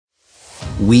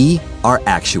We are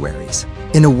actuaries.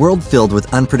 In a world filled with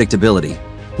unpredictability,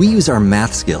 we use our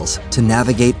math skills to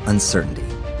navigate uncertainty.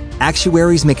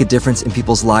 Actuaries make a difference in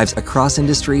people's lives across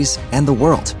industries and the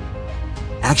world.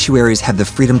 Actuaries have the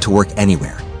freedom to work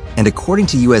anywhere, and according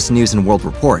to U.S. News and World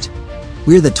Report,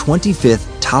 we're the 25th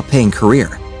top-paying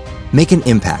career. Make an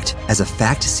impact as a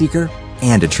fact seeker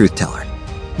and a truth teller.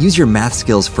 Use your math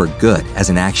skills for good as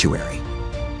an actuary.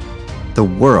 The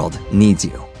world needs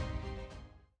you.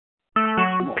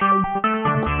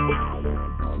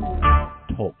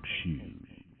 Talk shoes.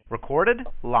 Recorded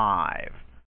live.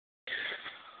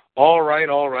 All right.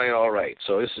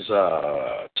 So this is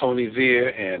Tony Veer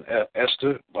and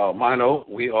Esther Mino.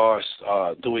 We are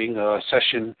doing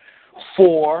session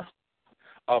 4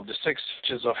 of the 6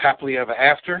 sessions of Happily Ever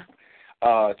After.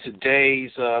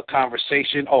 Today's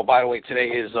conversation, by the way, today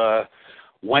is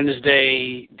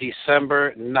Wednesday,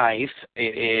 December 9th.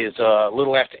 It is a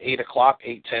little after 8 o'clock,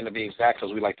 8:10 to be exact,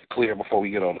 because we like to clear before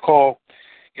we get on the call.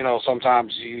 You know,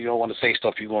 sometimes you don't want to say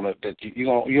stuff you don't want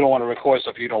to record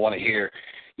stuff you don't want to hear,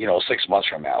 6 months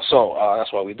from now. So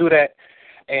that's why we do that.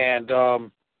 And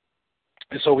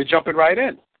so we're jumping right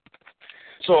in.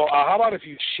 So how about if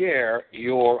you share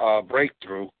your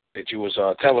breakthrough that you was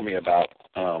telling me about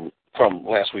from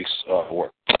last week's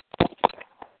work?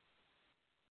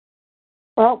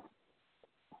 Well,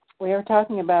 we were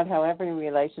talking about how every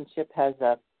relationship has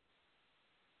a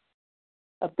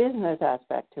business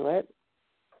aspect to it,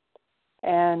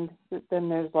 and then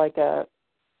there's like the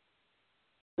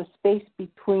space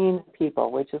between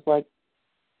people, which is like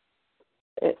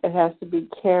it has to be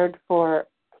cared for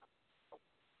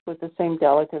with the same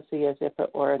delicacy as if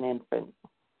it were an infant.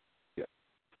 Yeah.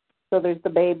 So there's the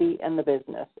baby and the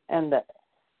business, and the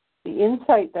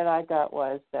insight that I got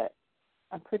was that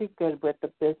I'm pretty good with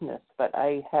the business, but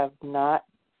I have not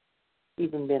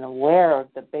even been aware of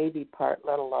the baby part,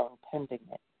 let alone tending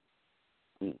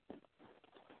it.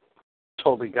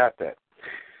 Totally got that.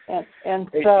 And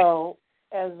so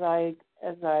as I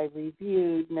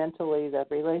reviewed mentally the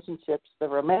relationships, the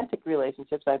romantic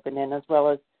relationships I've been in, as well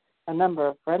as a number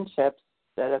of friendships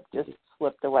that have just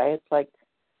slipped away, it's like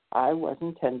I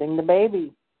wasn't tending the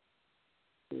baby.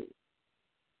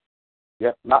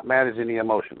 Yep, not managing the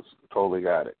emotions. Totally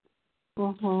got it.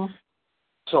 Mm-hmm.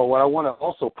 So what I want to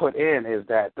also put in is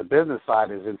that the business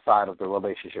side is inside of the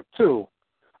relationship too.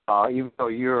 Even though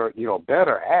you're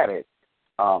better at it,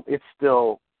 it's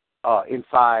still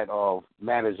inside of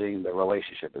managing the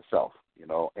relationship itself.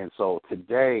 And so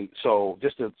today, let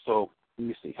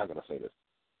me see, how can I say this?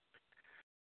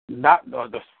 Not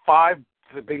the 5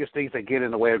 the biggest things that get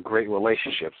in the way of great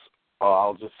relationships.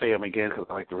 I'll just say them again because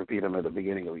I like to repeat them at the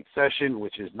beginning of each session,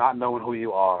 which is not knowing who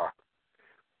you are,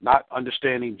 not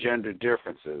understanding gender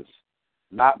differences,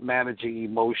 not managing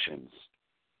emotions,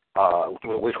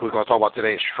 which we're going to talk about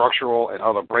today, structural and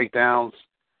other breakdowns,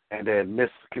 and then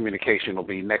miscommunication will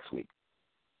be next week.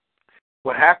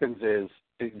 What happens is,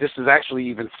 this is actually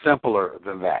even simpler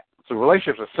than that. So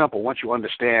relationships are simple once you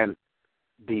understand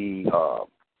the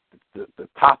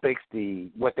topics,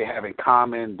 what they have in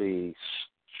common, the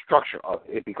structure of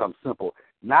it. It becomes simple.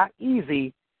 Not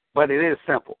easy, but it is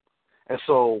simple. And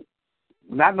so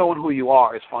not knowing who you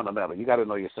are is fundamental. You got to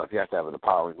know yourself. You have to have an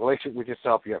empowering relationship with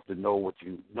yourself. You have to know what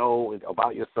you know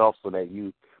about yourself so that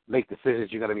you make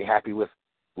decisions you're going to be happy with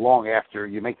long after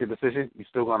you make the decision. You're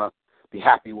still going to be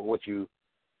happy with what you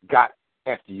got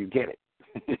after you get it.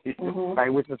 Mm-hmm.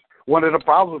 Right? Which is one of the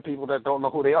problems with people that don't know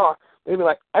who they are. They be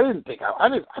like, I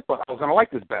thought I was going to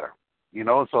like this better.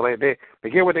 So they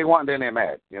get what they want and then they're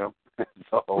mad,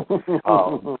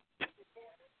 So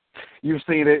you've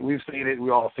seen it, we've seen it, we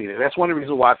all seen it. That's one of the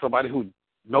reasons why somebody who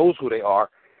knows who they are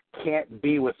can't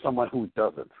be with someone who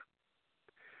doesn't.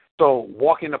 So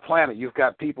walking the planet, you've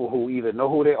got people who either know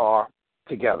who they are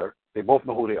together, they both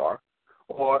know who they are,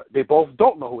 or they both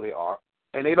don't know who they are,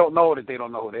 and they don't know that they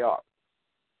don't know who they are.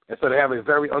 And so they have a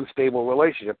very unstable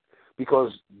relationship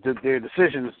because their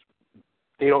decisions,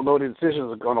 they don't know the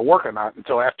decisions are going to work or not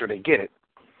until after they get it.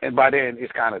 And by then,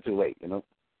 it's kind of too late, The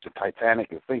Titanic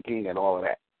is sinking and all of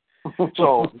that.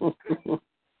 So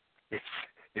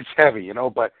it's heavy,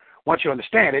 But once you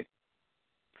understand it,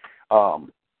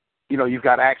 you've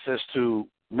got access to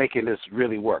making this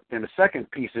really work. Then the second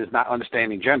piece is not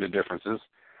understanding gender differences.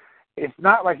 It's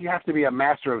not like you have to be a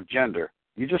master of gender.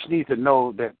 You just need to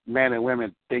know that men and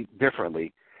women think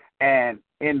differently. And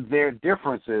in their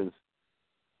differences,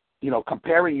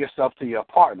 comparing yourself to your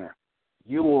partner,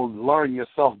 you will learn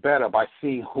yourself better by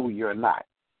seeing who you're not.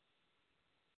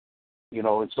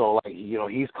 And so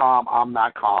he's calm, I'm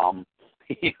not calm.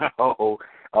 She's,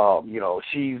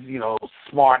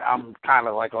 smart, I'm kind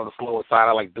of like on the slower side.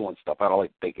 I like doing stuff. I don't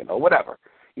like thinking or whatever.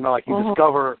 Like you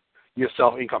discover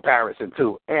yourself in comparison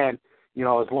too. And,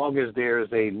 as long as there's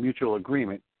a mutual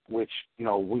agreement, which,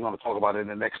 we're going to talk about in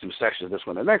the next 2 sections, this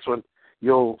one and the next one,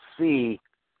 you'll see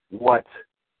what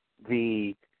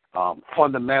the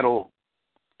fundamental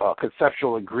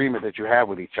conceptual agreement that you have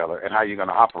with each other and how you're going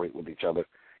to operate with each other,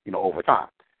 over time.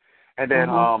 And then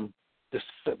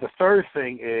the third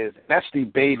thing is, that's the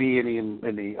baby in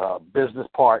the business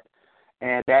part,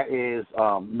 and that is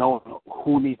knowing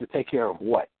who needs to take care of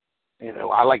what.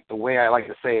 The way I like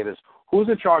to say it is, who's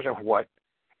in charge of what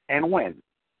and when.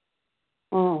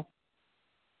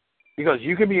 Because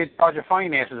you can be in charge of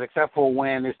finances except for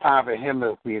when it's time for him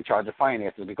to be in charge of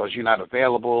finances because you're not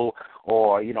available,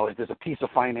 or, if there's a piece of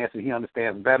finances he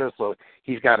understands better, so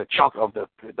he's got a chunk of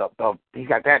he's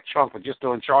got that chunk, but you're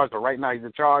still in charge, but right now he's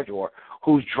in charge. Or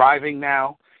who's driving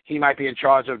now? He might be in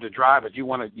charge of the drive, but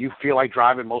you feel like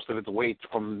driving most of it's away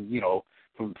from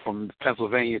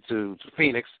Pennsylvania to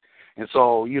Phoenix, and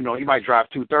so, you might drive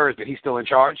 2/3, but he's still in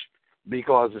charge.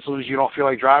 Because as soon as you don't feel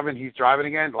like driving, he's driving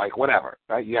again, like whatever,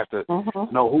 right? You have to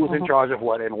know who's in charge of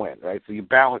what and when, right? So you're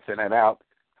balancing that out.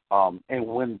 And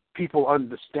when people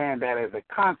understand that as a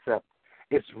concept,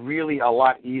 it's really a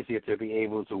lot easier to be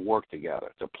able to work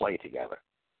together, to play together.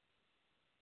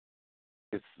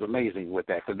 It's amazing with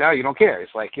that. Because now you don't care.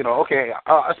 It's like, okay,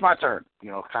 it's my turn,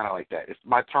 kind of like that. It's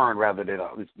my turn rather than,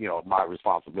 my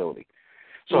responsibility.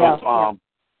 So,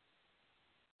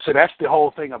 so that's the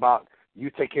whole thing about, you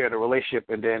take care of the relationship,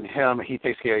 and then he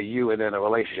takes care of you, and then the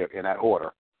relationship in that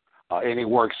order. And it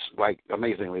works,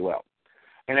 amazingly well.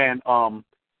 And then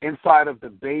inside of the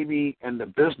baby and the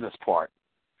business part,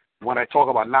 when I talk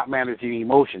about not managing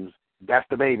emotions, that's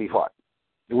the baby part,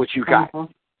 which you got.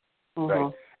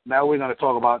 Right? Now we're going to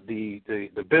talk about the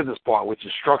business part, which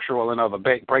is structural and other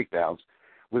breakdowns.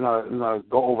 We're going to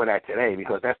go over that today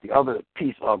because that's the other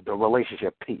piece of the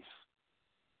relationship piece.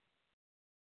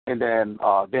 And then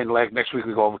next week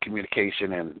we go over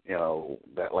communication and,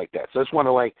 that like that. So I just want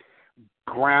to,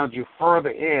 ground you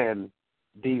further in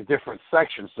these different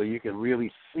sections so you can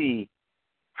really see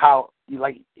how,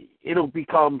 it'll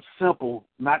become simple,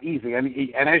 not easy.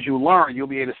 And as you learn, you'll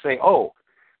be able to say, oh,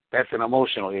 that's an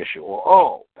emotional issue, or,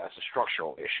 oh, that's a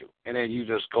structural issue. And then you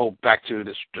just go back to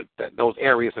those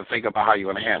areas and think about how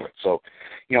you're going to handle it. So,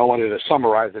 I wanted to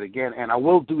summarize it again, and I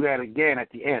will do that again at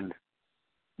the end,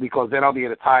 because then I'll be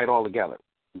able to tie it all together,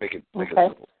 make it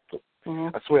simple. So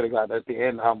I swear to God, at the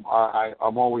end, I'm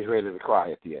always ready to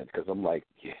cry at the end, because I'm like,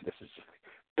 yeah,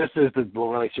 this is the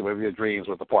relationship of your dreams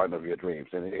with the partner of your dreams,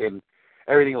 and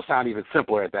everything will sound even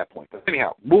simpler at that point. But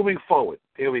anyhow, moving forward,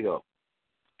 here we go.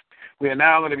 We are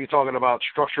now going to be talking about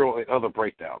structural and other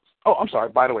breakdowns. Oh, I'm sorry.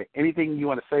 By the way, anything you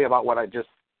want to say about what I just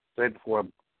said before I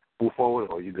move forward,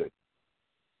 or are you good?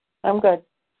 I'm good.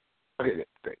 Okay, good,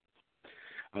 great.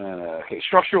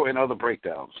 Structural and other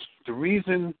breakdowns. The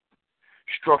reason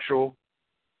structural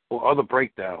or other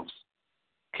breakdowns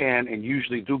can and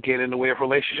usually do get in the way of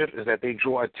relationships is that they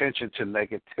draw attention to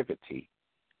negativity,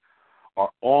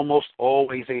 are almost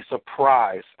always a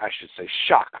surprise, I should say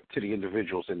shock, to the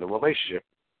individuals in the relationship,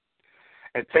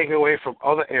 and take away from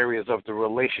other areas of the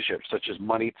relationship, such as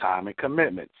money, time, and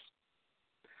commitments.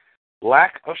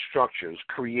 Lack of structures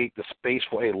create the space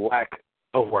for a lack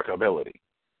of workability.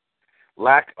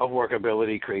 Lack of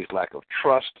workability creates lack of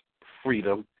trust,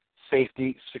 freedom,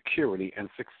 safety, security, and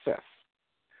success.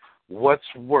 What's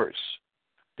worse,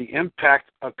 the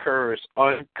impact occurs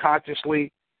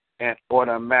unconsciously and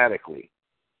automatically.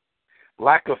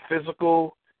 Lack of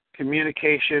physical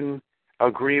communication,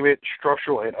 agreement,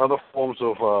 structural, and other forms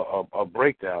of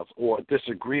breakdowns or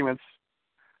disagreements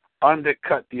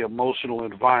undercut the emotional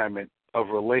environment of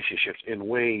relationships in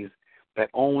ways that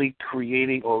only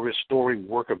creating or restoring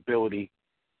workability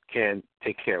can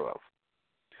take care of.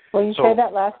 Will you say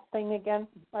that last thing again?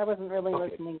 I wasn't really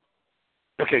listening.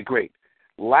 Okay, great.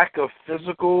 Lack of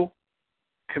physical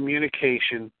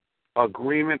communication,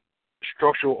 agreement,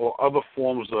 structural, or other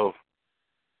forms of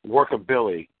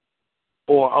workability,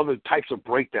 or other types of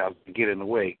breakdowns that get in the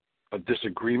way, of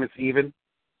disagreements even,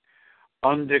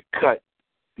 undercut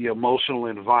the emotional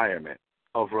environment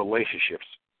of relationships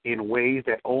in ways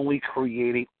that only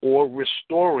creating or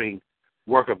restoring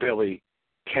workability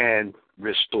can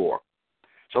restore.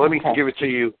 So let me give it to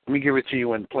you. Let me give it to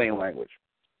you in plain language.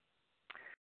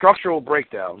 Structural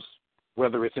breakdowns,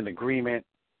 whether it's an agreement,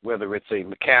 whether it's a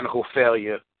mechanical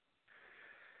failure,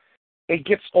 it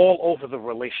gets all over the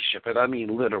relationship, and I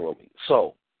mean literally.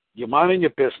 So you're minding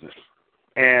your business,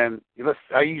 and let's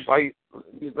say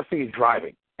you're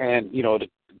driving, and the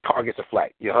car gets a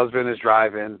flat. Your husband is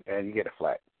driving, and you get a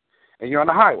flat, and you're on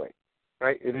the highway,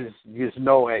 right? There's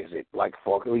no exit, like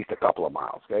for at least a couple of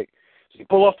miles, okay? So you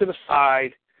pull off to the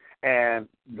side, and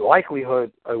the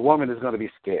likelihood a woman is going to be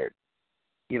scared,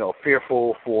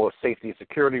 fearful for safety and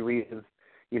security reasons.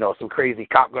 Some crazy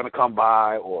cop going to come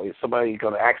by, or is somebody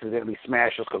going to accidentally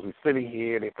smash us because we're sitting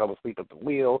here, they fell asleep at the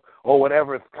wheel, or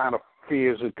whatever kind of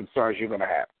fears and concerns you're going to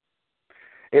have.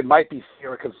 It might be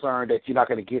fear or concern that you're not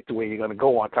going to get to where you're going to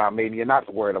go on time. Maybe you're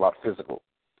not worried about physical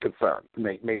concern,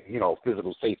 maybe,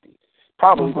 physical safety.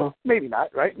 Probably, but maybe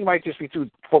not, right? You might just be too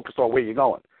focused on where you're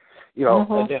going,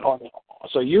 and then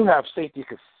so you have safety,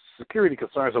 security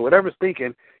concerns, or whatever's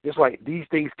thinking, it's like these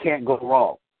things can't go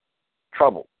wrong.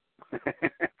 Trouble.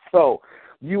 So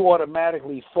you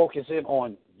automatically focus in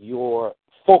on your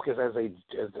focus as a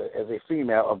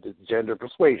female of the gender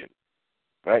persuasion,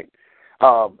 right?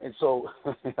 And so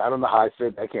I don't know how I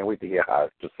said that. I can't wait to hear how I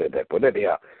just said that. But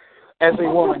anyhow, as a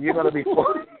woman, you're going to be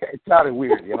it sounded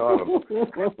weird, yeah.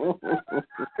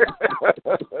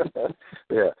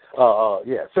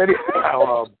 Yeah. So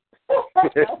anyhow,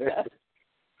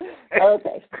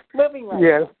 okay. Moving right.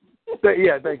 Yeah.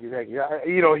 Yeah, thank you.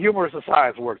 Humor is a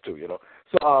science work too,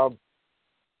 So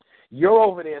you're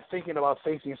over there thinking about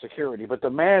safety and security, but the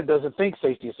man doesn't think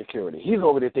safety and security. He's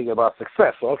over there thinking about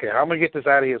success. So, okay, I'm going to get this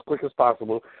out of here as quick as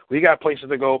possible. We got places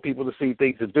to go, people to see,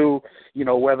 things to do,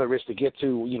 whether it's to get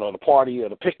to, the party or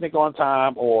the picnic on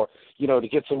time, or, to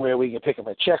get somewhere we can pick up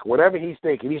a check, whatever he's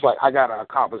thinking. He's like, I got to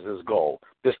accomplish this goal.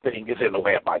 This thing is in the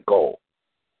way of my goal.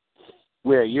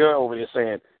 Where you're over there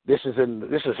saying, this is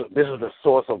the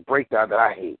source of breakdown that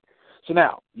I hate. So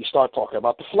now you start talking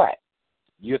about the flat.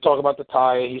 You're talking about the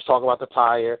tire. He's talking about the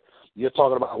tire. You're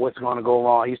talking about what's going to go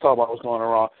wrong. He's talking about what's going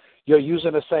wrong. You're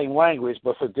using the same language,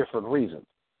 but for different reasons.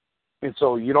 And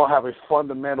so you don't have a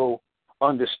fundamental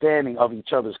understanding of each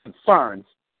other's concerns.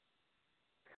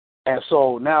 And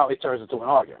so now it turns into an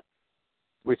argument,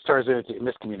 which turns into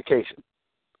miscommunication.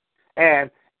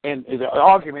 And the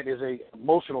argument is an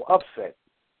emotional upset,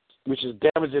 which is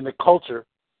damaging the culture,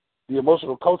 the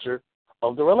emotional culture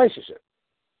of the relationship.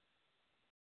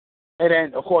 And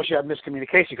then, of course, you have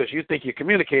miscommunication because you think you're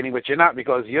communicating, but you're not,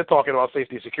 because you're talking about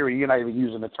safety and security. You're not even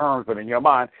using the terms, but in your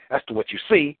mind, that's to what you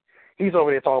see. He's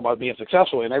over there talking about being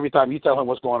successful, and every time you tell him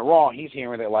what's going wrong, he's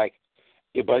hearing it like,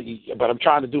 but I'm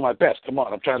trying to do my best. Come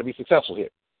on, I'm trying to be successful here.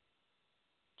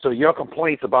 So your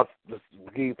complaints about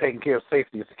you taking care of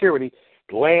safety and security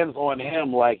lands on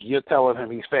him like you're telling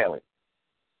him he's failing.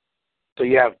 So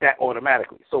you have that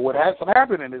automatically. So what ends up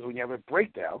happening is when you have a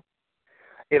breakdown,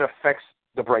 it affects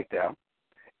the breakdown.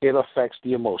 It affects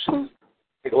the emotions.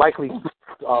 It likely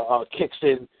kicks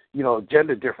in,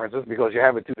 gender differences because you're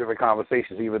having two different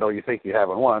conversations, even though you think you're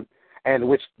having one, and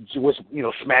which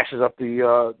smashes up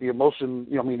the emotion.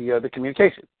 The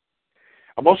communication.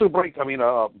 Emotional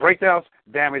breakdowns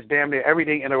damage damn near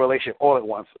everything in a relationship all at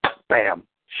once. Bam,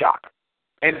 shock,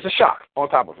 and it's a shock on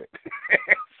top of it.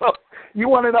 So you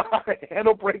want to know how to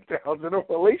handle breakdowns in a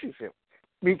relationship,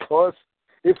 because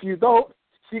if you don't,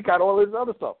 she got all this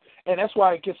other stuff, and that's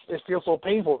why it feels so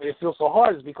painful. It feels so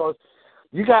hard, is because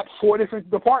you got 4 different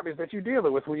departments that you're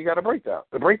dealing with when you got a breakdown.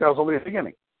 The breakdown is only the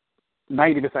beginning,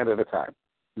 90% of the time.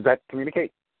 Does that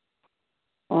communicate?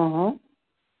 Mm-hmm.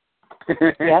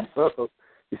 Yes.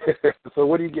 So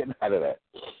what are you getting out of that?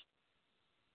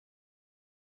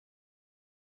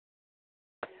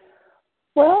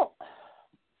 Well,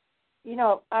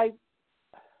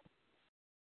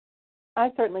 I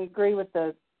certainly agree with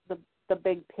the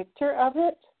big picture of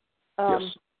it. Yes.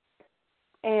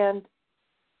 And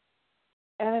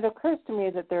it occurs to me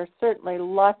that there are certainly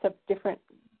lots of different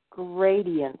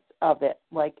gradients of it.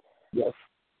 Like, yes,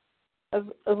 as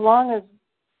long as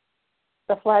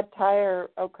the flat tire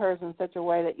occurs in such a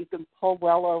way that you can pull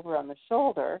well over on the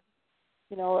shoulder,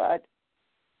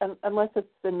 unless it's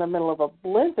in the middle of a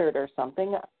blizzard or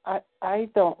something, I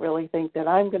don't really think that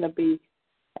I'm going to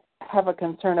have a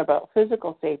concern about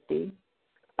physical safety.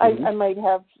 Mm-hmm. I might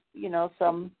have,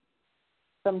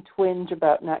 some twinge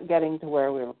about not getting to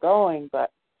where we were going,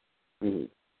 but mm-hmm.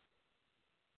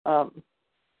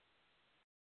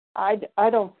 I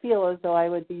don't feel as though I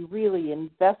would be really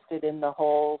invested in the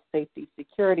whole safety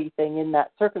security thing in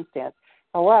that circumstance.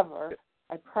 However,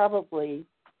 I probably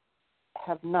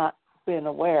have not been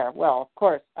aware. Well, of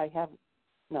course, I have.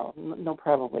 No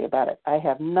probably about it. I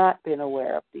have not been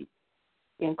aware of the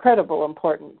incredible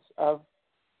importance of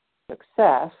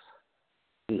success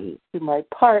mm-hmm. to my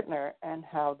partner and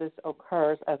how this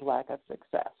occurs as lack of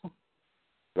success.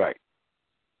 Right.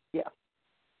 Yeah.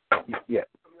 Yeah.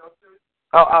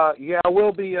 Yeah, I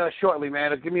will be shortly,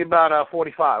 man. Give me about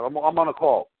 45. I'm on a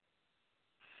call.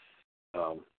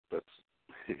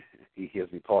 He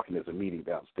hears me talking. There's a meeting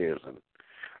downstairs, and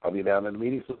I'll be down in the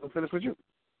meeting, so I'll finish with you.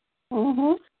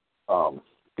 Mm-hmm.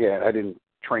 Yeah, I didn't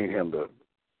train him to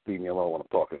leave me alone when I'm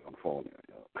talking on the phone.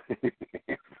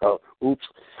 So, oops.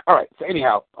 All right. So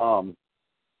anyhow,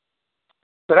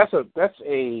 so that's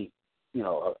a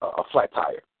a flat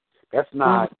tire. That's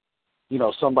not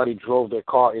somebody drove their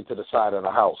car into the side of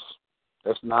the house.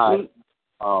 That's not which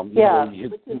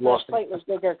is a slightly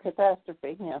bigger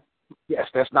catastrophe. Yeah. Yes,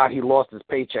 that's not he lost his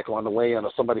paycheck on the way in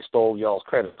or somebody stole y'all's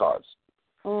credit cards.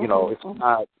 It's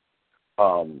not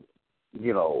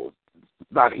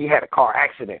not he had a car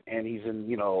accident and he's in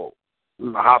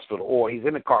the hospital, or he's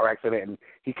in a car accident and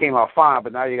he came out fine,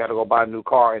 but now you got to go buy a new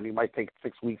car and he might take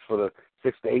 6 to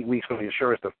 8 weeks for the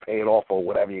insurance to pay it off or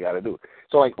whatever you got to do.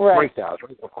 So like breakdowns,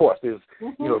 right? Of course, there's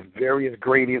various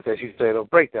gradients, as you said, of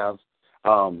breakdowns,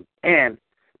 and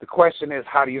the question is,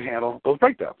 how do you handle those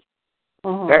breakdowns?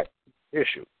 That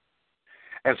issue,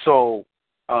 and so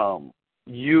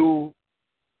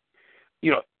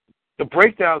the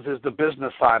breakdowns is the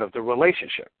business side of the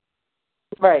relationship.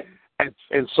 Right.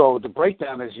 And so the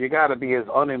breakdown is you got to be as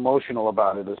unemotional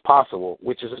about it as possible,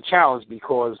 which is a challenge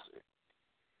because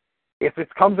if it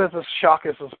comes as a shock,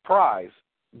 as a surprise,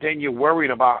 then you're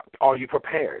worried about, are you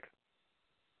prepared?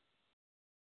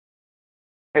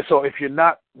 And so if you're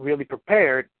not really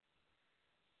prepared,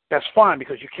 that's fine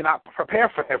because you cannot prepare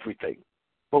for everything.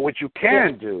 But what you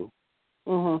can do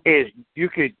is you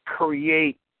could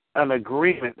create a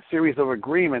series of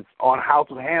agreements on how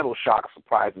to handle shock,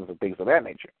 surprises, and things of that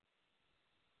nature.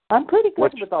 I'm pretty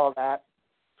good with all that.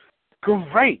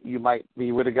 Great. You might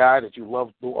be with a guy that you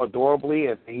love adorably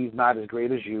and he's not as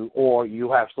great as you, or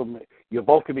you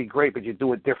both can be great, but you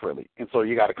do it differently. And so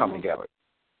you got to come together.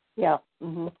 Yeah.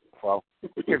 Well,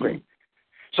 you're great.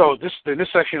 So this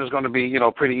section is going to be,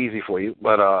 pretty easy for you,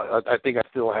 but I think I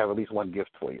still have at least one gift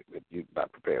for you that you're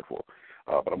not prepared for.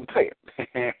 But I'm going to tell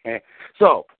you.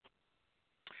 So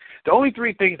the only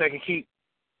three things that can keep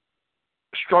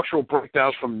structural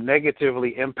breakdowns from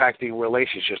negatively impacting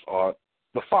relationships are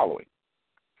the following.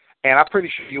 And I'm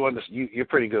pretty sure you're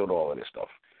pretty good at all of this stuff.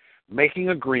 Making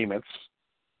agreements,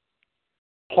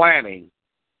 planning,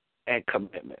 and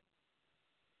commitment.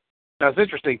 Now, it's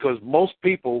interesting because most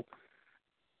people,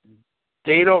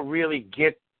 they don't really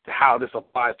get how this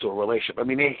applies to a relationship. I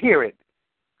mean, they hear it,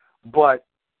 but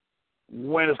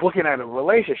when it's looking at a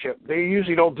relationship, they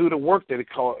usually don't do the work that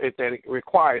it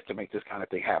requires to make this kind of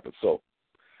thing happen. So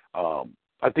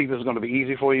I think this is going to be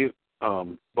easy for you,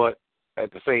 but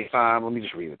at the same time, let me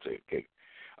just read it to you. Okay?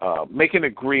 Making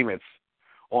agreements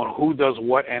on who does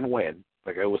what and when,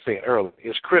 like I was saying earlier,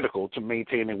 is critical to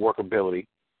maintaining workability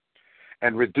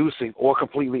and reducing or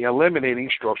completely eliminating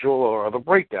structural or other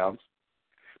breakdowns,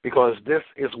 because this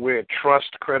is where trust,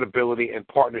 credibility, and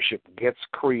partnership gets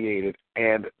created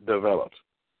and developed.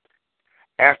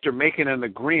 After making an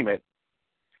agreement,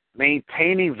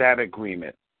 maintaining that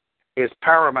agreement is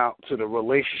paramount to the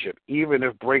relationship, even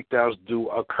if breakdowns do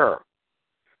occur,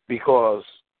 because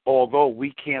although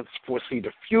we can't foresee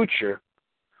the future,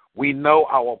 we know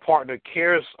our partner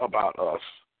cares about us,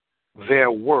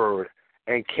 their word,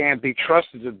 and can be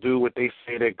trusted to do what they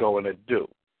say they're going to do.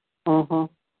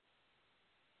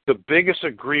 The biggest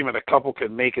agreement a couple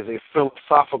can make is a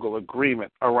philosophical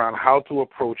agreement around how to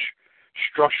approach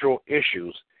structural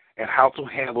issues and how to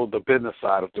handle the business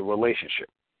side of the relationship.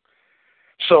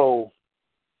 So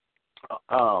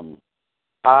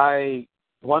I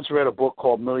once read a book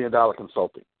called $1 Million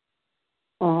Consulting.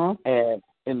 And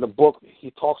in the book,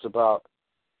 he talks about,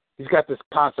 he's got this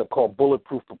concept called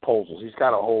bulletproof proposals. He's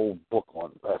got a whole book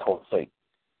on that whole thing.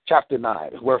 Chapter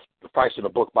 9 is worth the price of the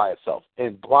book by itself.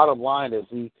 And bottom line is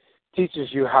he teaches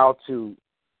you how to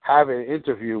have an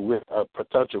interview with a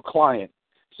potential client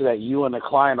so that you and the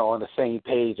client are on the same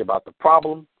page about the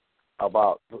problem,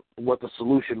 about what the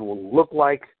solution will look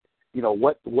like,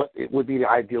 what it would be the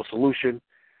ideal solution,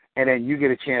 and then you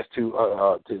get a chance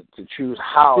to choose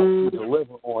how to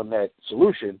deliver on that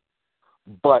solution.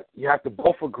 But you have to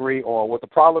both agree on what the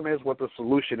problem is, what the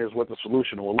solution is, what the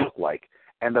solution will look like,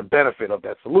 and the benefit of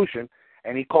that solution.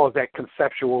 And he calls that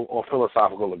conceptual or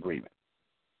philosophical agreement.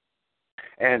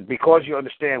 And because you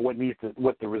understand what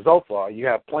the results are, you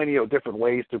have plenty of different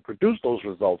ways to produce those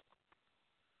results.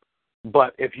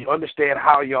 But if you understand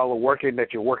how y'all are working,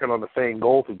 that you're working on the same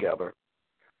goal together,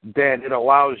 then it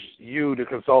allows you, the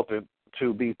consultant,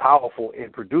 to be powerful in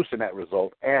producing that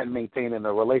result and maintaining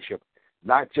a relationship,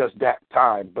 not just that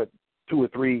time, but 2 or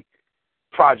 3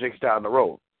 projects down the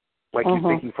road, like you're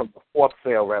thinking from the fourth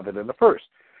sale rather than the first.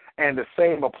 And the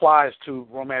same applies to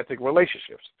romantic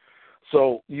relationships.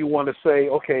 So you want to say,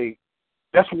 okay,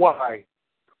 that's why,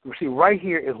 you see, right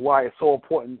here is why it's so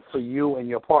important for you and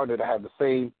your partner to have the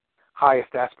same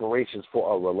highest aspirations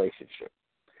for a relationship.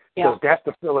 Because that's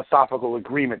the philosophical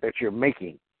agreement that you're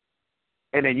making.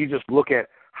 And then you just look at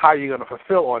how you're going to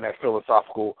fulfill on that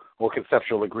philosophical or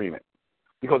conceptual agreement.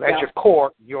 Because at your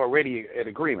core, you're already in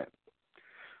agreement.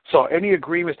 So any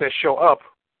agreements that show up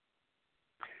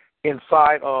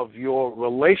inside of your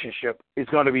relationship is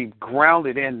going to be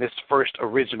grounded in this first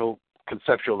original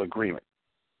conceptual agreement.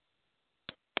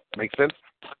 Make sense?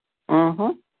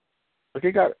 Mm-hmm.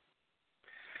 Okay, got it.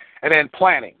 And then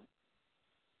planning.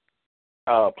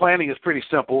 Planning is pretty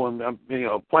simple, and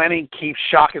planning keeps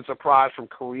shock and surprise from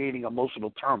creating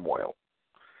emotional turmoil.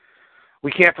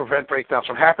 We can't prevent breakdowns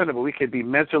from happening, but we can be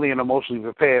mentally and emotionally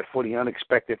prepared for the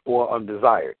unexpected or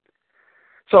undesired.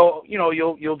 So,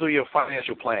 you'll do your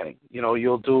financial planning.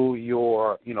 You'll do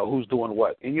your, who's doing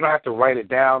what. And you don't have to write it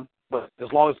down, but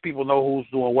as long as people know who's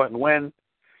doing what and when,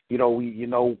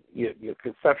 your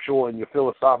conceptual and your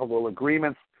philosophical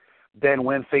agreements, then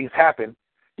when things happen,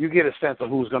 you get a sense of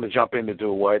who's going to jump in to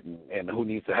do what and who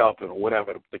needs the help and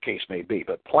whatever the case may be.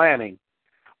 But planning,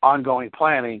 ongoing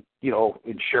planning,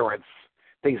 insurance,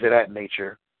 things of that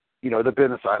nature, the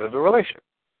business side of the relationship.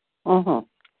 Mm-hmm.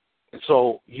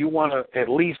 So you want to at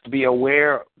least be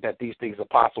aware that these things are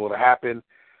possible to happen,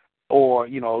 or,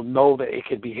 know that it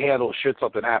can be handled should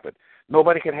something happen.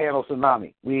 Nobody can handle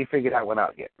tsunami. We ain't figured that one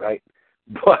out yet, right?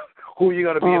 But who you're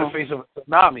going to be in the face of a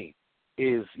tsunami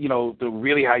is,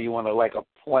 really how you want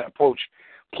to approach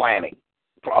planning,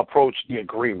 approach the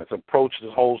agreements, approach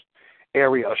this whole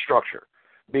area of structure.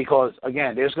 Because,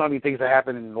 again, there's going to be things that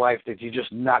happen in life that you're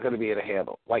just not going to be able to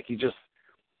handle. Like you just,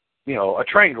 a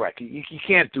train wreck. You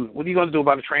can't do, what are you going to do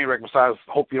about a train wreck besides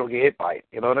hope you don't get hit by it?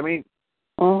 You know what I mean?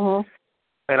 Mm-hmm.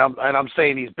 And I'm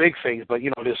saying these big things, but,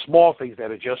 there's small things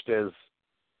that are just as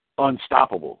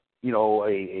unstoppable.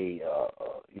 A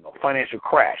financial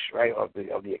crash, right, of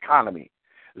the economy.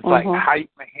 It's like how you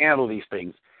can handle these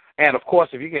things. And, of course,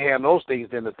 if you can handle those things,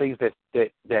 then the things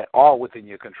that are within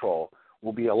your control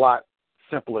will be a lot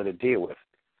simpler to deal with.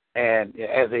 And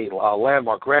as a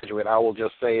landmark graduate, I will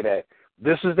just say that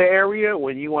this is the area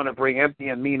when you want to bring empty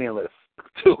and meaningless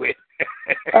to it.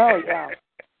 Oh, yeah.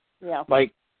 Yeah.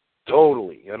 Like,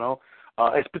 totally,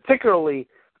 It's particularly,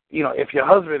 if your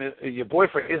husband, your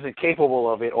boyfriend isn't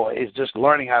capable of it or is just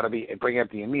learning how to bring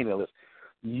empty and meaningless,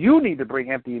 you need to bring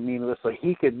empty and meaningless so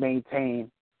he can maintain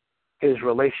his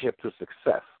relationship to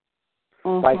success.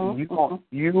 Mm-hmm. Like,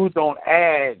 you don't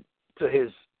add to his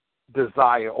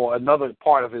desire or another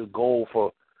part of his goal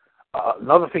for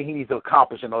another thing he needs to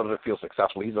accomplish in order to feel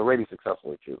successful. He's already successful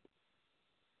with you.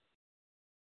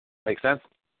 Make sense?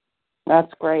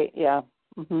 That's great, yeah.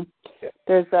 Mm-hmm. Yeah.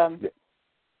 There's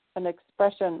an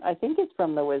expression, I think it's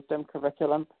from the wisdom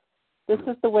curriculum. This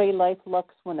is the way life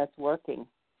looks when it's working.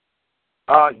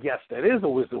 Yes, that is a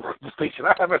wisdom distinction.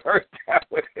 I haven't heard that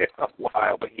one in a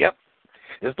while, but yep.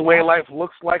 It's the way life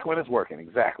looks like when it's working,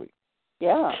 exactly.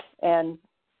 Yeah, and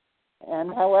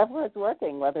however it's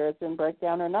working, whether it's in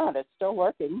breakdown or not, it's still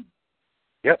working.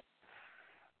 Yep.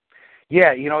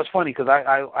 Yeah, it's funny because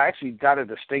I actually got a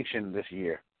distinction this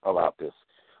year about this,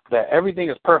 that everything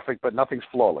is perfect but nothing's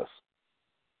flawless.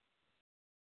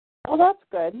 Oh, that's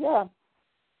good, yeah.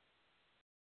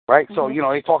 Right? So,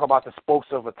 they talk about the spokes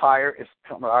of a tire. It's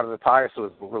coming out of the tire, so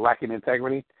it's lacking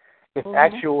integrity. It's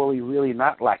actually really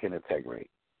not lacking integrity.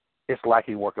 It's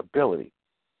lacking workability.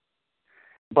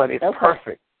 But it's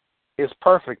perfect. It's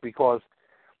perfect because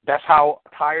that's how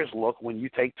tires look when you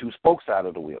take two spokes out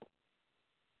of the wheel.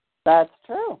 That's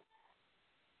true.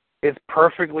 It's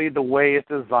perfectly the way it's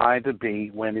designed to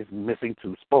be when it's missing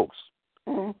two spokes.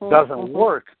 Doesn't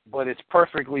work, but it's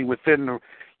perfectly within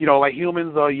the, like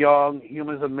humans are young,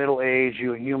 humans are middle-aged,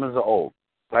 humans are old,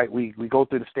 right? We go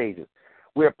through the stages.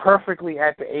 We're perfectly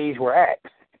at the age we're at.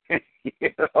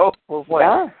 It's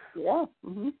like, yeah.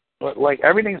 Mm-hmm. But like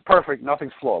everything's perfect,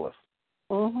 nothing's flawless.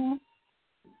 Mm-hmm.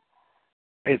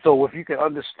 And so if you can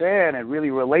understand and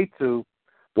really relate to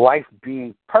life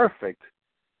being perfect,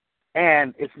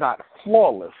 and it's not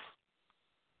flawless,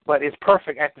 but it's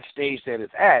perfect at the stage that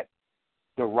it's at,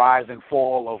 the rise and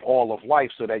fall of all of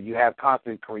life, so that you have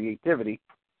constant creativity.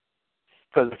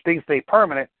 Because if things stay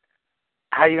permanent,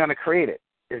 how are you going to create it?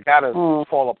 It's got to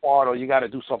fall apart, or you got to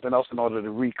do something else in order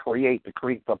to create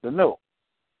something new.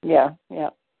 Yeah.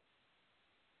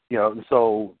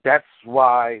 So that's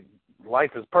why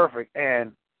life is perfect,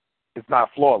 and it's not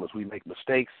flawless. We make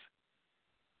mistakes,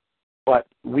 but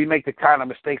we make the kind of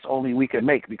mistakes only we can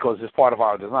make because it's part of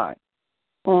our design.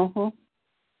 Mm-hmm.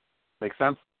 Make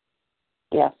sense?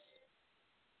 Yes.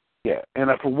 Yeah, and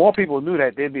if more people knew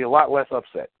that, they'd be a lot less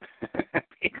upset.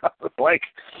 Because,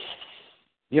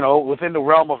 within the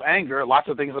realm of anger, lots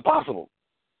of things are possible.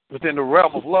 Within the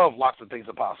realm of love, lots of things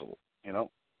are possible,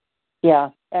 Yeah,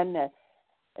 and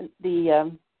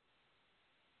the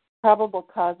probable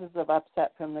causes of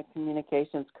upset from the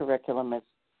communications curriculum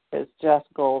is just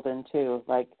golden too.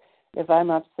 Like, if I'm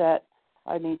upset,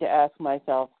 I need to ask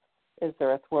myself, is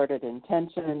there a thwarted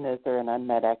intention? Is there an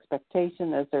unmet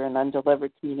expectation? Is there an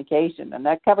undelivered communication? And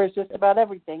that covers just about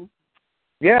everything.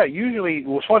 Yeah, usually, it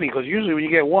was funny because usually when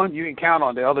you get one, you can count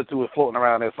on the other two are floating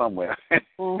around there somewhere.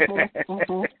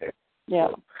 Yeah.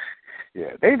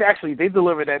 Yeah, they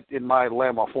delivered that in my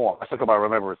landmark form. I think I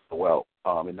remember it so well.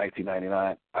 In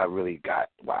 1999, I really got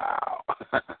wow.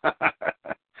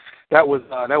 That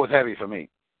was heavy for me.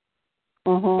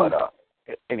 But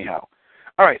anyhow,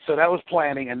 all right. So that was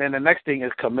planning, and then the next thing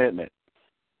is commitment.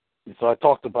 And so I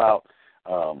talked about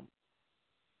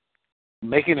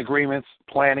making agreements,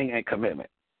 planning, and commitment.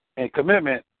 And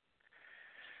commitment,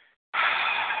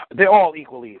 they're all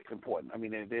equally important. I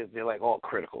mean, they're like all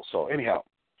critical. So anyhow.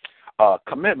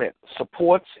 Commitment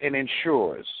supports and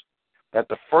ensures that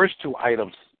the first two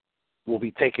items will be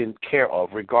taken care of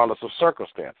regardless of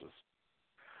circumstances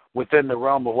within the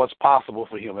realm of what's possible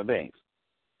for human beings.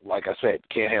 Like I said,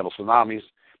 can't handle tsunamis,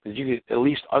 but you can at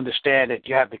least understand that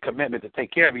you have the commitment to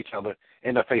take care of each other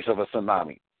in the face of a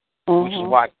tsunami, which is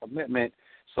why commitment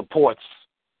supports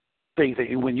things that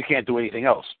when you can't do anything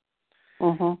else.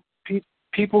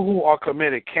 People who are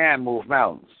committed can move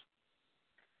mountains.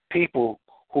 People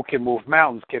who can move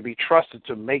mountains can be trusted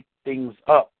to make things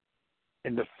up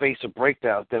in the face of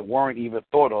breakdowns that weren't even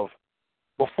thought of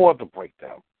before the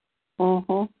breakdown.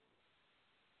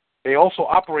 They also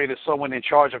operate as someone in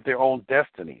charge of their own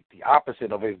destiny, the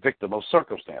opposite of a victim of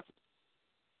circumstances.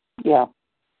 Yeah.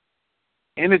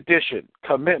 In addition,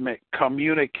 commitment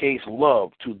communicates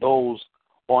love to those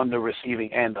on the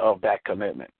receiving end of that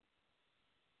commitment.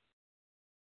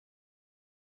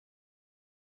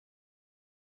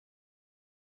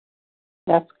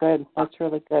 That's good. That's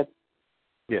really good.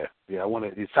 Yeah.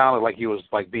 It sounded like you was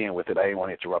like being with it. I didn't want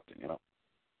to interrupt it,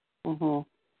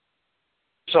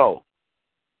 So,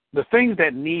 the things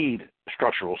that need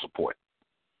structural support.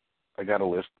 I got a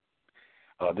list.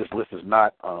 This list is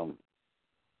not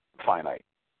finite.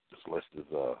 This list is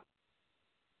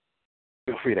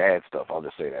feel free to add stuff. I'll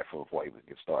just say that before I even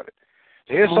get started.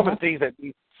 So here's some of the things that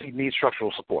need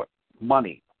structural support: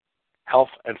 money, health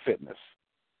and fitness,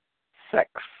 sex,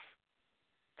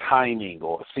 timing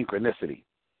or synchronicity,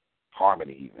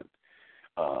 harmony even,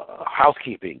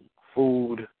 housekeeping,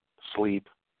 food, sleep,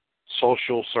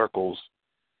 social circles,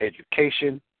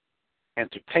 education,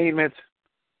 entertainment,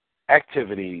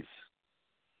 activities,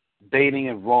 dating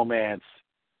and romance,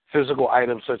 physical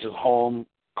items such as home,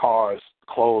 cars,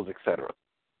 clothes, etc.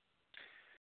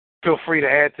 Feel free to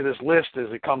add to this list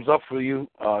as it comes up for you,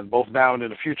 both now and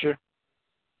in the future.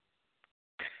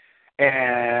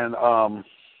 And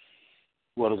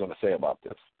what was I going to say about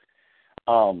this?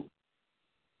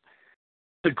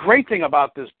 The great thing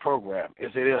about this program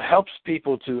is that it helps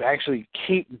people to actually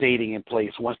keep dating in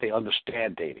place once they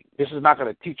understand dating. This is not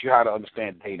going to teach you how to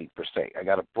understand dating per se. I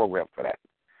got a program for that.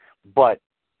 But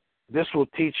this will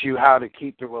teach you how to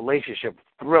keep the relationship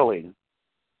thrilling,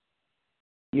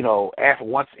 after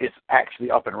once it's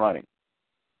actually up and running.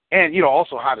 And,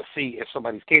 also how to see if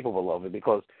somebody's capable of it,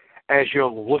 because as you're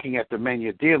looking at the men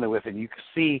you're dealing with and you can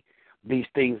see these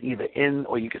things either in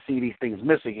or you can see these things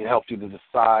missing, it helps you to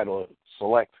decide or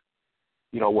select,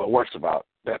 what works about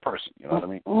that person. You know what I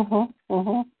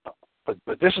mean?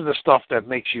 But this is the stuff that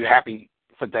makes you happy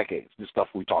for decades, the stuff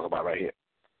we talk about right here.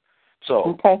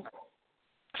 So,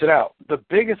 so now, the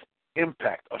biggest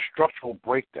impact of structural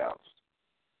breakdowns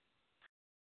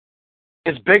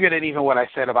is bigger than even what I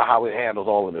said about how it handles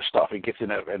all of this stuff. It gets in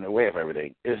the way of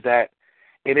everything, is that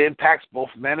it impacts both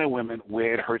men and women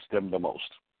where it hurts them the most.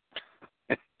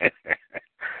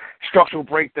 Structural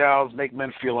breakdowns make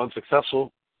men feel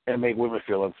unsuccessful and make women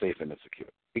feel unsafe and insecure.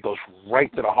 It goes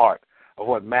right to the heart of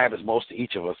what matters most to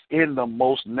each of us in the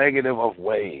most negative of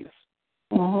ways.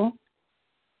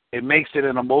 It makes it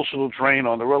an emotional drain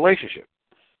on the relationship.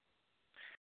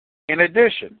 In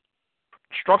addition,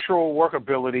 structural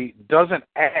workability doesn't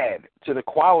add to the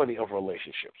quality of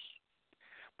relationships,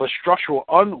 but structural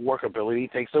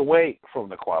unworkability takes away from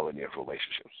the quality of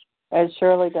relationships. It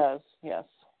surely does, yes.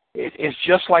 It's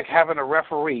just like having a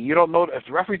referee. You don't know if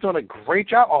the referee's doing a great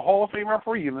job, a Hall of Fame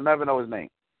referee, you'll never know his name.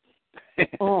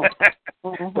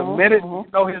 The minute you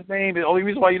know his name, the only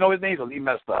reason why you know his name is because he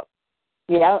messed up.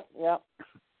 Yeah.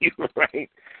 Right.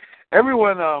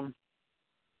 Everyone,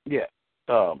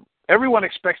 everyone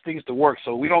expects things to work,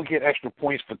 so we don't get extra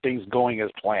points for things going as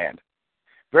planned.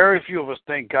 Very few of us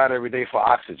thank God every day for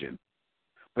oxygen,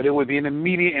 but it would be an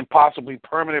immediate and possibly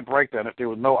permanent breakdown if there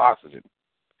was no oxygen.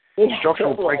 Yeah,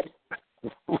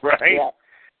 right? Yeah.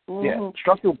 Mm-hmm. Yeah.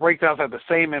 Structural breakdowns have the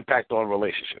same impact on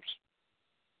relationships.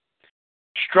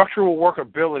 Structural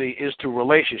workability is to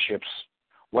relationships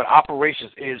what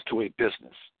operations is to a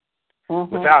business.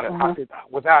 Mm-hmm. Without it,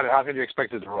 Mm-hmm. how can you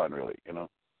expect it to run, really?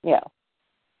 Yeah.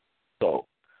 So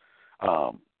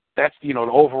that's the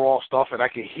overall stuff, and I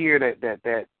can hear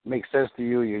that makes sense to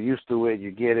you. You're used to it.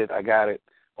 You get it. I got it.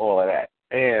 All of that,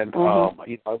 and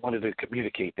I wanted to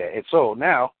communicate that. And so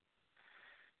now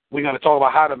we're going to talk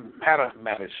about how to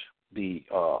manage the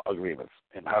agreements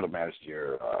and how to manage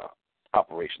your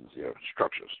operations, your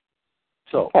structures.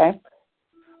 So okay.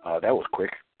 That was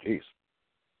quick. Jeez.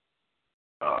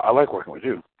 I like working with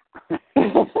you.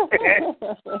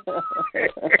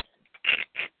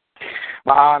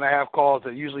 My hour and a half calls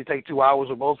that usually take 2 hours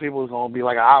with most people is going to be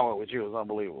like an hour with you. It's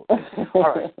unbelievable.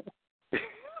 All right.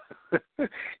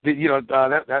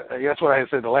 That's what I had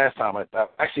said the last time.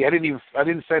 Actually, I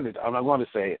didn't send it. I'm not going to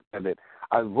say it. And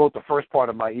I wrote the first part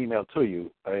of my email to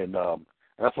you, and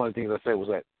that's one of the things I said was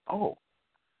that,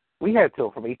 we had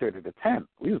till from 8:30 to 10.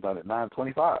 We was done at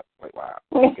 9:25. Like, wow.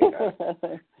 Okay,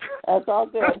 that's all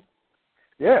good.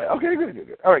 Yeah. Okay.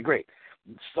 Good. All right. Great.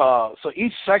 So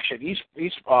each section, each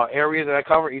area that I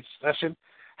cover, each session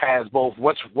has both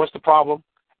what's the problem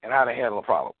and how to handle the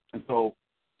problem. And so,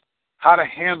 how to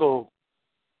handle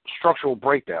structural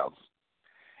breakdowns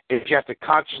is you have to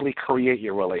consciously create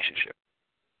your relationship.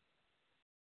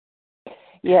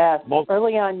 Yes.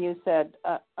 Early on, you said,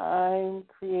 "I'm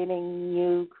creating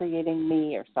you, creating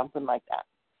me," or something like that.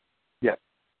 Yeah.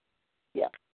 Yeah.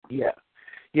 Yeah.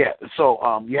 Yeah.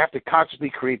 So you have to consciously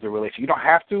create the relationship. You don't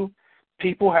have to.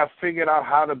 People have figured out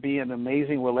how to be an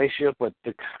amazing relationship, but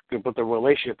the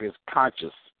relationship is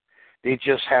conscious. They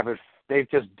just haven't. They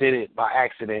just did it by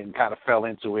accident and kind of fell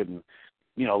into it, and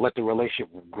let the relationship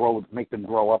grow, make them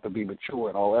grow up and be mature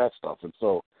and all that stuff. And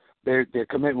so their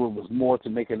commitment was more to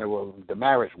making the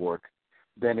marriage work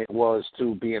than it was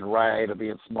to being right or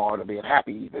being smart or being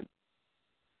happy even.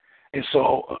 And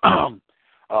so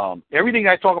everything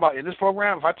I talk about in this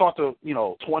program, if I talk to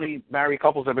 20 married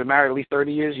couples that have been married at least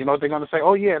 30 years, you know what they're going to say?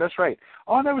 Oh yeah, that's right.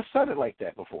 Oh, I never said it like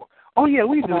that before. Oh yeah,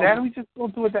 we do that. We just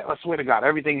don't do it that. I swear to God,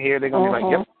 everything here they're going to be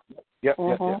like, yep.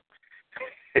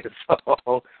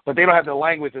 So, but they don't have the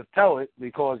language to tell it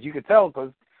because you can tell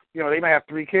because they may have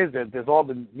 3 kids that there's all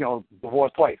been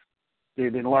divorced twice. They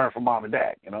didn't learn from mom and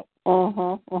dad.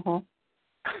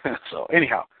 So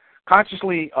anyhow,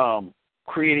 consciously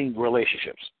creating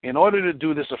relationships. In order to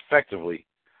do this effectively,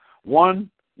 one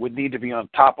would need to be on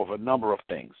top of a number of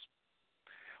things.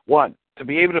 One, to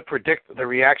be able to predict the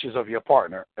reactions of your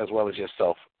partner as well as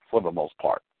yourself for the most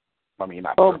part. I mean,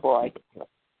 not. Oh boy.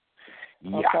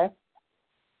 Yeah. Okay.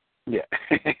 Yeah.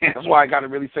 That's why I got to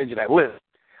really send you that list.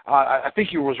 I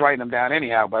think you was writing them down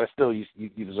anyhow, but still, you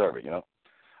deserve it,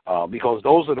 because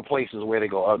those are the places where they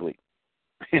go ugly.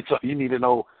 And so you need to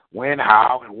know when,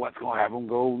 how, and what's going to have them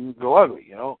go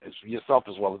ugly, It's yourself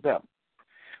as well as them.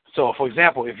 So, for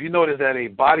example, if you notice that a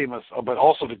body massage, but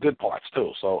also the good parts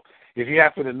too. So if you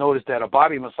happen to notice that a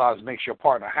body massage makes your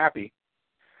partner happy,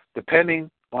 depending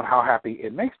on how happy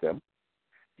it makes them,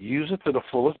 use it to the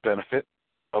fullest benefit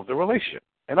of the relationship.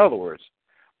 In other words,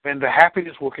 when the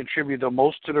happiness will contribute the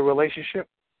most to the relationship,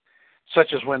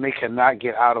 such as when they cannot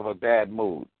get out of a bad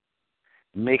mood,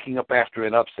 making up after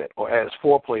an upset, or as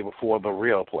foreplay before the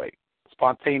real play.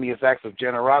 Spontaneous acts of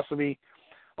generosity,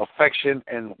 affection,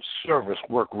 and service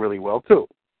work really well too.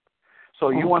 So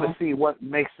you want to see what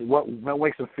makes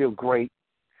them feel great,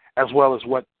 as well as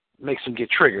what makes them get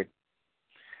triggered,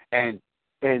 and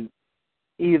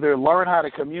either learn how to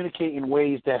communicate in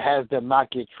ways that has them not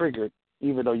get triggered,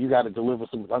 even though you got to deliver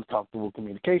some uncomfortable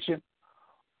communication,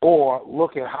 or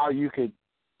look at how you could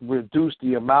reduce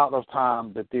the amount of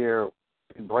time that they're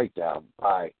in breakdown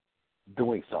by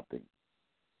doing something.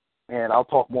 And I'll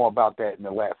talk more about that in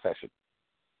the last session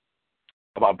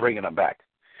about bringing them back.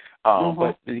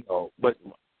 But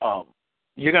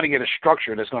you're going to get a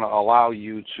structure that's going to allow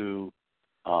you to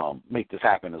make this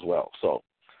happen as well. So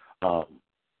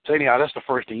anyhow, that's the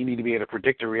first thing. You need to be able to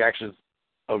predict the reactions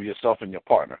of yourself and your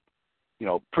partner.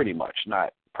 Pretty much,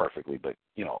 not perfectly, but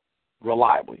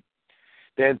reliably.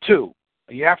 Then 2,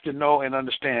 you have to know and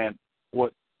understand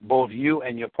what both you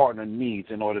and your partner needs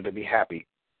in order to be happy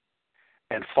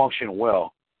and function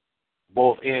well,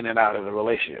 both in and out of the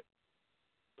relationship.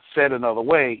 Said another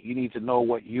way, you need to know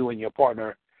what you and your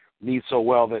partner need so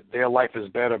well that their life is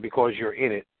better because you're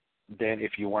in it than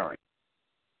if you weren't.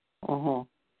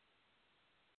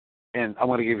 And I'm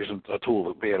going to give you a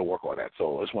tool to be able to work on that.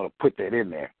 So I just want to put that in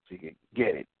there so you can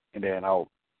get it, and then I'll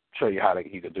show you how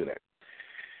you can do that.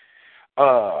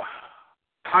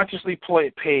 Consciously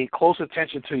pay close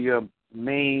attention to your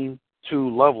main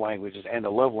two love languages and the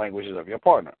love languages of your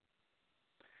partner.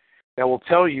 That will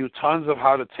tell you tons of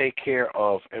how to take care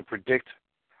of and predict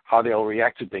how they'll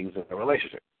react to things in a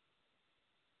relationship.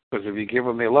 Because if you give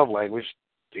them their love language,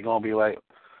 they're going to be like,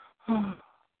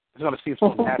 it's going to seem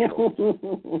so natural.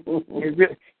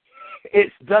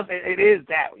 It is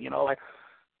that, like,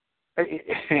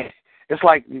 it's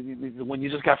like when you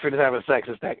just got finished having sex,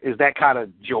 it's that kind of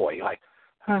joy. Like,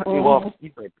 well, you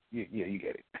get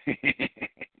it.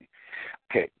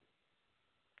 Okay.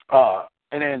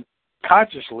 And then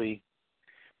consciously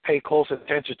pay close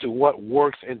attention to what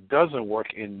works and doesn't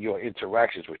work in your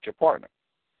interactions with your partner.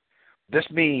 This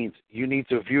means you need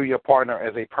to view your partner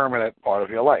as a permanent part of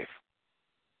your life.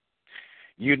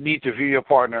 You need to view your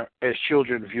partner as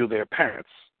children view their parents.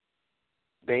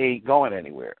 They ain't going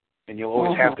anywhere, and you'll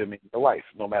always have them in your life,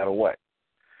 no matter what.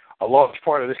 A large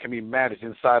part of this can be managed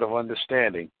inside of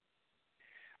understanding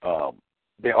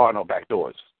there are no back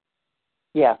doors.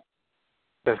 Yeah.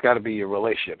 That's got to be your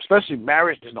relationship. Especially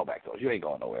marriage, there's no back doors. You ain't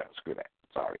going nowhere. Screw that.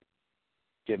 Sorry.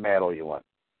 Get mad all you want.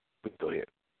 We're still here.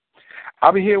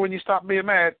 I'll be here when you stop being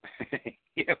mad.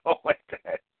 Like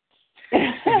that.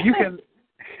 If you can,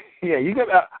 you can.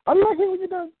 I'll be right here when you're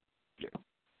done. Yeah.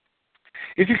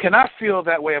 If you cannot feel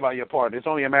that way about your partner, it's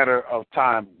only a matter of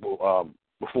time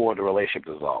before the relationship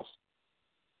dissolves.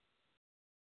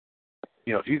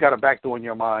 If you got a back door in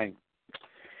your mind,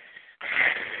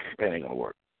 that ain't going to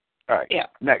work. All right. Yeah.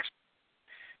 Next,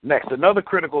 another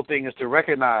critical thing is to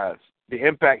recognize the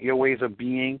impact your ways of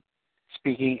being,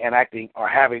 speaking, and acting are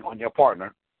having on your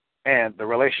partner and the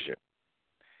relationship.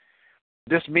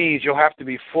 This means you'll have to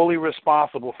be fully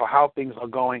responsible for how things are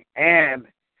going and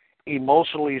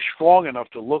emotionally strong enough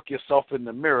to look yourself in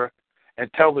the mirror and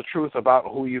tell the truth about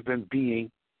who you've been being,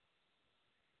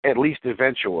 at least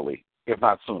eventually, if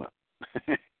not sooner.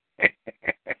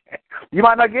 You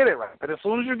might not get it right, but as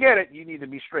soon as you get it, you need to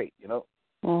be straight, The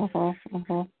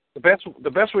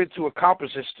best way to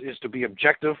accomplish this is to be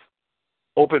objective,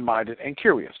 open-minded, and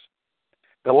curious.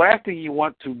 The last thing you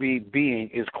want to be being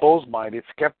is closed-minded,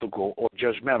 skeptical, or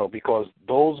judgmental, because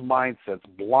those mindsets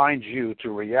blind you to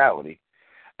reality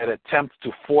and attempt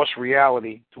to force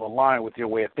reality to align with your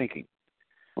way of thinking.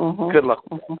 Good luck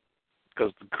with that,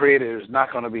 because the creator is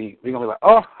not going to be, they're going to be like,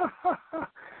 oh,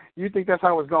 you think that's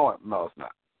how it's going? No, it's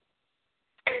not.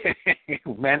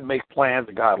 Men make plans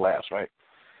and God laughs, right?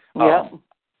 Yeah.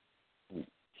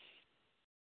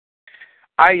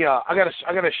 I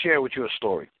gotta share with you a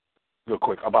story real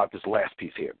quick about this last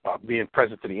piece here, about being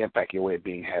present to the impact your way of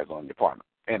being has on your partner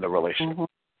and the relationship.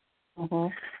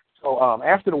 So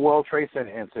after the World Trade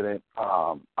Center incident,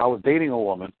 I was dating a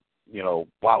woman,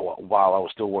 while I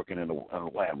was still working in a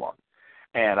landmark.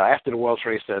 And after the World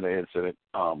Trade Center incident,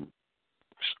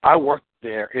 I worked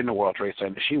there in the World Trade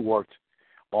Center. She worked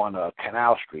on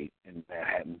Canal Street in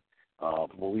Manhattan.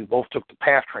 We both took the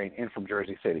PATH train in from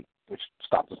Jersey City, which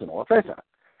stopped us in the World Trade Center.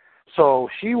 So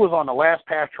she was on the last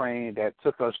PATH train that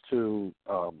took us to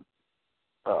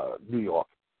New York.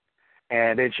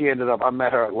 And then she ended up, I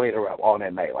met her later on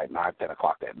that night, like 9, 10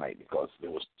 o'clock that night, because there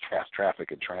was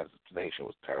traffic and transportation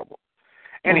was terrible.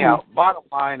 Anyhow, bottom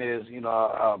line is,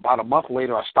 about a month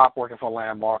later, I stopped working for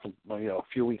Landmark. And, a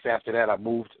few weeks after that, I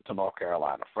moved to North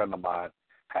Carolina. A friend of mine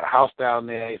had a house down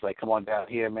there. He's like, come on down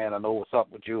here, man. I know what's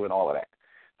up with you and all of that.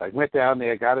 So I went down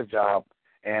there, got a job,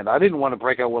 and I didn't want to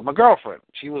break up with my girlfriend.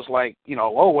 She was like,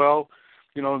 oh, well,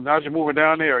 now you're moving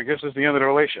down there. I guess it's the end of the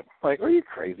relationship. I'm like, are you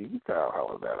crazy? What the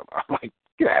hell is that about? I'm like,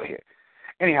 get out of here.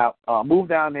 Anyhow, moved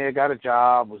down there, got a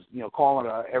job, was, calling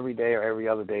her every day or every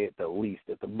other day at the least,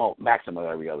 at the maximum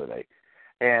every other day.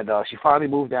 And she finally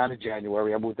moved down in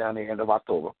January. I moved down there end of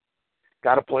October.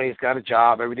 Got a place, got a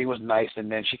job, everything was nice,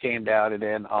 and then she came down, and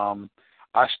then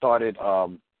I started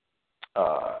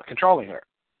controlling her.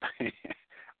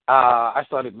 I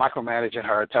started micromanaging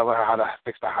her, telling her how to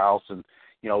fix the house, and,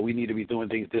 we need to be doing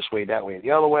things this way, that way, and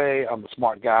the other way. I'm the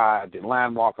smart guy. I did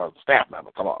Landmark. I was a staff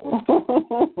member. Come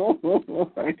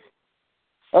on. Right?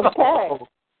 Okay.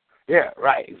 Yeah,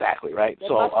 right, exactly, right. Good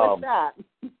so, luck with that.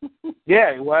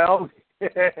 yeah, well,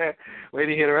 wait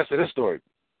to hear the rest of this story.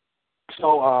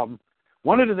 So,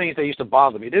 one of the things that used to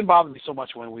bother me, it didn't bother me so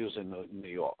much when we was in New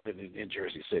York, in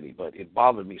Jersey City, but it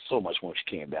bothered me so much when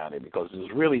she came down there, because it was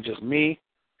really just me,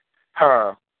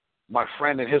 her, my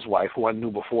friend and his wife, who I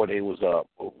knew before they was,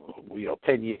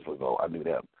 10 years ago, I knew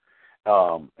them.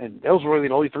 And those were really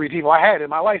the only 3 people I had in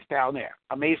my life down there.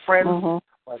 I made friends,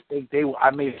 but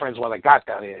I made friends when I got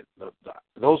down there.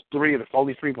 Those 3 are the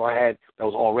only 3 people I had that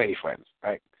was already friends,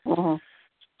 right?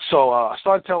 So I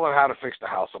started telling her how to fix the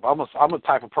house up. I'm the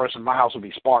type of person, my house would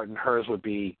be Spartan, hers would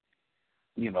be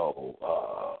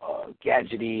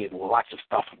gadgety and lots of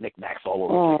stuff, knickknacks all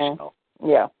over the place,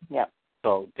 Yeah.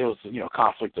 So there was,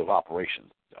 conflict of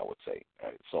operations, I would say.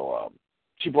 Right? So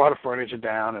she brought her furniture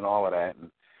down and all of that,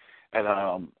 and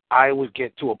I would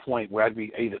get to a point where I'd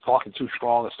be either talking too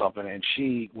strong or something, and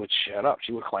she would shut up.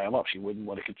 She would clam up. She wouldn't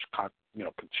want to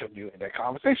contribute in that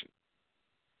conversation.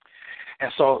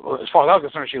 And so, as far as I was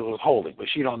concerned, she was withholding, but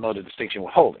she don't know the distinction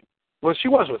with holding. Well, she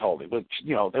was withholding, but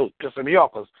they were pissing me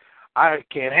off because I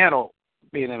can't handle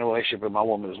being in a relationship with my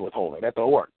woman is withholding. That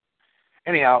don't work.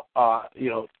 Anyhow,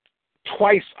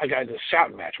 twice I got into a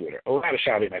shouting match with her. Oh, not a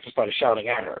shouting match. I started shouting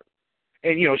at her.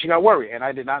 And, she got worried. And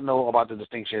I did not know about the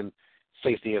distinction,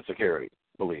 safety and security,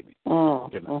 believe me.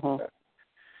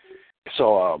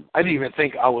 So I didn't even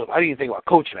think about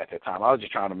coaching at that time. I was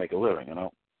just trying to make a living,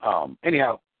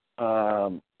 Anyhow,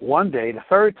 one day, the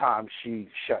third time she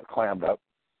clammed up,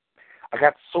 I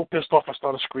got so pissed off I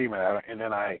started screaming at her, and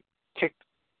then I kicked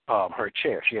her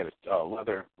chair. She had a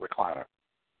leather recliner.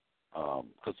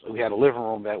 Because we had a living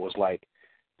room that was like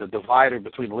the divider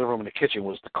between the living room and the kitchen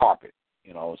was the carpet,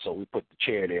 so we put the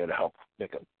chair there to help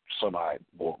make a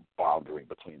boundary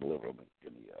between the living room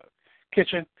and the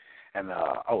kitchen. And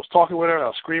I was talking with her, I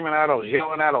was screaming at her, I was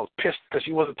yelling at her, I was pissed because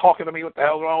she wasn't talking to me. What the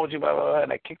hell's wrong with you? Blah, blah, blah.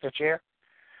 And I kicked her chair,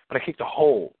 but I kicked a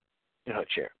hole in her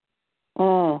chair.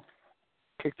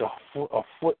 Kicked a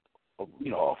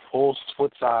full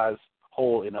foot-size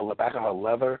hole in the back of her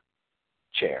leather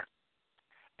chair.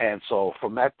 And so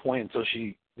from that point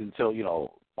until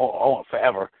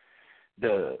forever,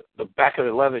 the back of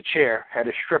the leather chair had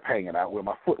a strip hanging out where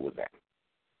my foot was at.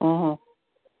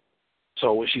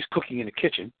 So when she's cooking in the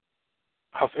kitchen,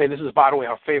 and this is, by the way,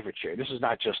 her favorite chair. This is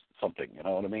not just something, you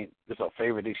know what I mean? This is her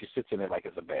favorite thing. She sits in it like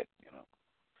it's a bed,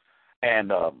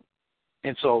 And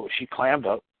so she clammed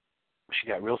up. She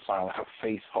got real silent. Her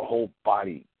face, her whole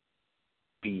body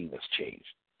being has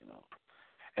changed,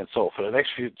 And so for the next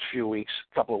few weeks,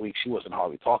 couple of weeks, she wasn't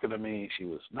hardly talking to me. She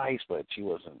was nice, but she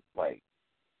wasn't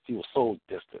she was so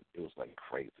distant. It was like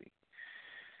crazy.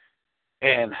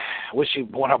 And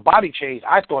when her body changed,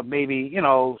 I thought maybe,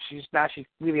 she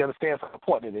really understands how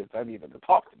important it is to even to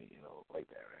talk to me, like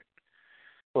that,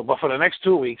 right? But for the next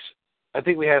 2 weeks, I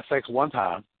think we had sex one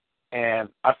time, and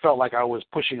I felt like I was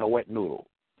pushing a wet noodle.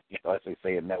 As they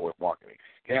say in network marketing.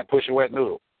 Can't push a wet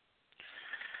noodle.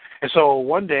 And so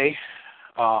one day,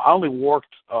 I only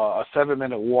walked a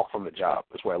 7-minute walk from the job.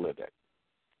 That's where I lived at.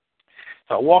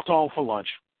 So I walked home for lunch,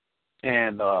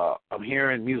 and I'm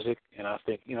hearing music, and I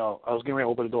think, I was getting ready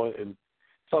to open the door, and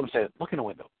something said, "Look in the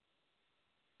window."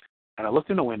 And I looked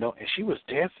in the window, and she was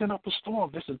dancing up a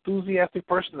storm. This enthusiastic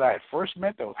person that I had first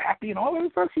met that was happy and all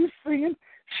that stuff. She was singing,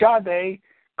 Sade,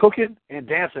 cooking, and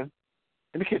dancing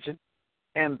in the kitchen,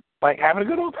 and, having a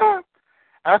good old time.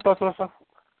 And I thought to myself,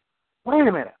 wait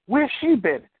a minute, where's she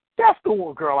been? That's the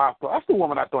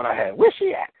woman I thought I had. Where's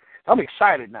she at? I'm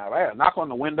excited now, right? I knock on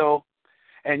the window,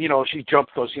 and, she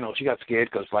jumped because, she got scared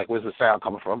because, where's the sound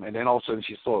coming from? And then all of a sudden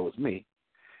she saw it was me,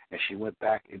 and she went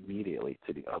back immediately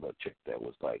to the other chick that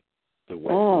was, the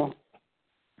wet.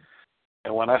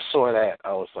 And when I saw that,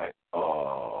 I was like,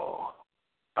 oh,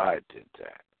 I did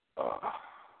that.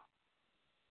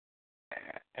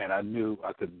 And I knew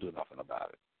I couldn't do nothing about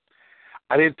it.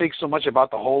 I didn't think so much about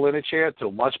the hole in the chair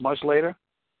until much, much later.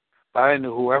 But I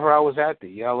knew whoever I was at, the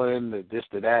yelling, the this,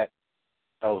 the that,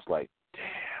 I was like, damn.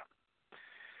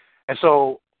 And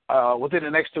so within the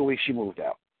next 2 weeks, she moved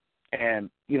out. And,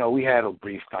 we had a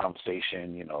brief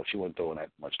conversation. She wasn't doing that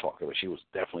much talking, but she was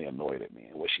definitely annoyed at me.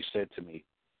 And what she said to me,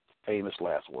 famous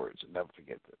last words, and never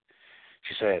forget that.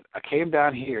 She said, I came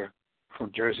down here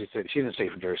from Jersey City. She didn't say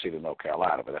from Jersey City to North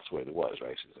Carolina, but that's where it was,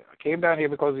 right? She said, I came down here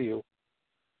because of you,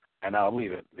 and now I'm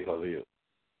leaving because of you.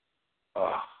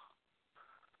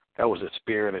 That was a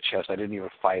spear in the chest. I didn't even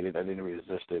fight it. I didn't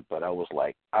resist it, but I was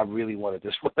like, I really wanted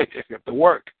this relationship to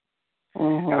work.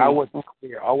 And I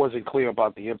wasn't clear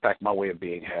about the impact my way of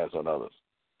being has on others.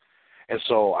 And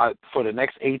so for the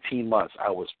next 18 months, I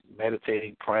was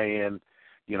meditating, praying,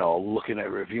 looking at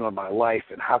reviewing my life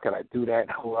and how could I do that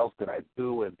and who else did I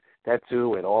do and that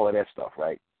too and all of that stuff,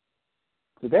 right?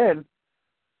 So then,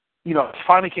 I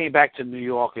finally came back to New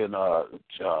York in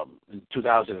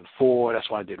 2004. That's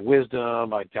when I did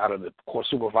Wisdom. I got in the course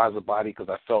supervisor body because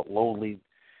I felt lonely.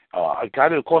 I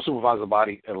got in the course supervisor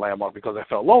body at Landmark because I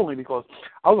felt lonely because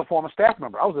I was a former staff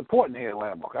member. I was important here at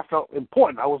Landmark. I felt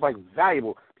important. I was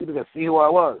valuable. People could see who I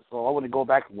was. So I wanted to go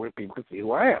back where people could see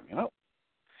who I am,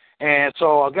 And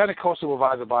so I got in the course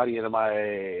supervisor body in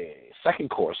my second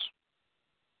course.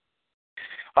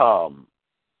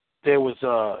 There was,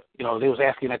 they was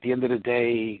asking at the end of the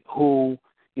day who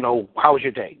how was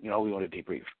your day? We want to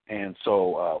debrief. And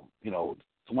so,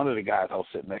 one of the guys I was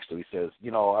sitting next to, he says,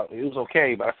 it was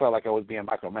okay, but I felt like I was being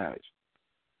micromanaged.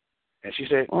 And she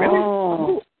said, really? By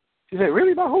who? She said,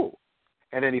 really? By who?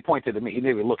 And then he pointed at me. He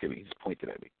didn't even look at me. He just pointed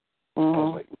at me.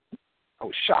 I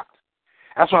was shocked.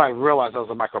 That's when I realized I was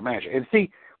a micromanager. And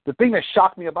see, the thing that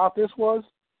shocked me about this was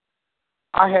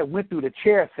I had went through the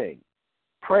chair thing,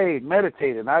 prayed,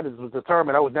 meditated, and I just was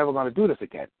determined I was never going to do this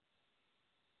again.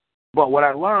 But what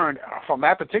I learned from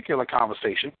that particular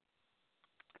conversation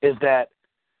is that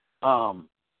I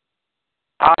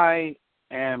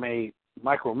am a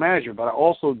micromanager, but I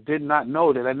also did not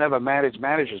know that I never managed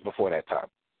managers before that time.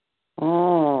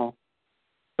 Oh.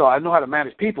 So I know how to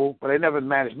manage people, but I never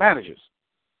managed managers.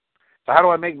 So how do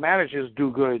I make managers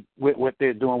do good with what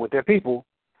they're doing with their people?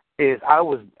 Is I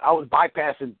was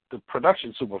bypassing the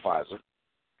production supervisor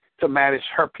to manage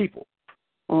her people.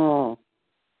 Oh.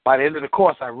 By the end of the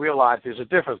course, I realized there's a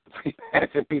difference between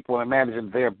managing people and managing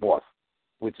their boss,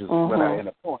 which is what I end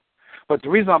up doing. But the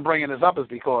reason I'm bringing this up is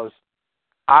because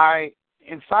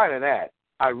inside of that,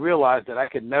 I realized that I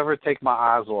could never take my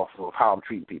eyes off of how I'm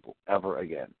treating people ever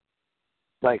again.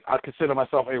 Like, I consider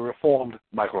myself a reformed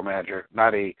micromanager,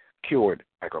 not a cured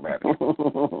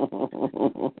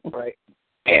micromanager. Right?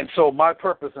 And so my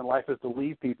purpose in life is to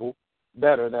leave people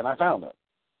better than I found them.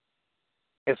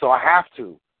 And so I have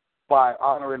to, by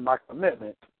honoring my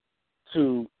commitment,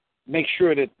 to make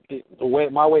sure that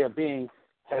my way of being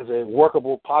has a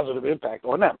workable, positive impact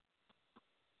on them.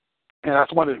 And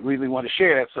that's why I really want to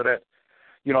share that so that,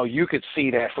 you could see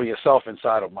that for yourself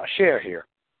inside of my share here.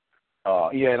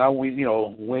 And I went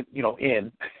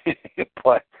in,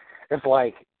 but it's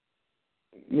like,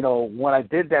 when I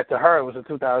did that to her, it was in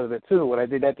 2002. When I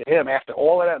did that to him, after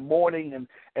all of that mourning and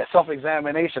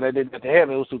self-examination, I did that to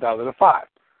him, it was 2005.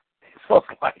 So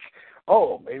it's like,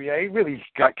 oh, maybe I ain't really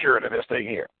got cured of this thing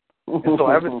here. And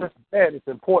so ever since then, it's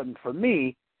important for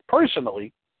me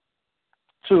personally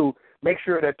to make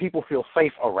sure that people feel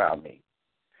safe around me.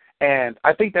 And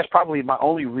I think that's probably my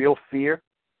only real fear,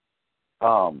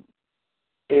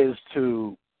 is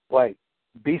to,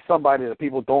 be somebody that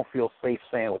people don't feel safe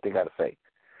saying what they got to say.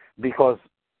 Because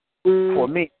for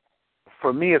me,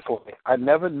 it's like I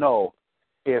never know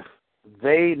if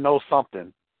they know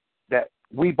something that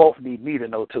we both need me to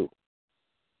know too.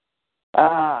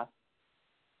 Ah.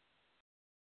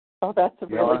 Oh, that's a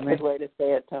really good way to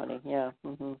say it, Tony. Yeah.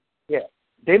 Mm-hmm. Yeah.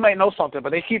 They might know something,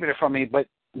 but they're keeping it from me. But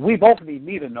we both need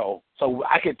me to know, so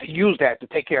I could use that to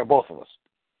take care of both of us.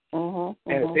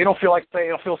 Mm-hmm. And if they don't feel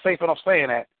safe enough saying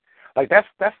that, that's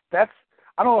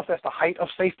I don't know if that's the height of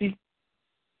safety,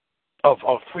 of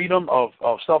freedom, of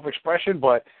self-expression,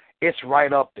 but it's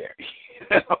right up there. You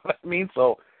know what I mean?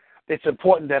 So it's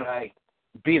important that I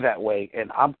be that way, and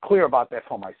I'm clear about that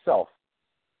for myself.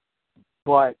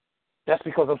 But that's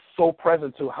because I'm so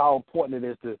present to how important it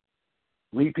is to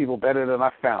leave people better than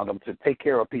I found them, to take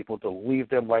care of people, to leave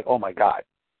them like, oh, my God,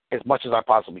 as much as I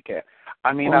possibly can.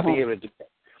 I may not be able to do that.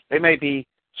 They may be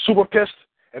super pissed,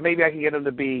 and maybe I can get them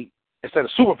to be, instead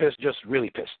of super pissed, just really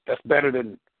pissed. That's better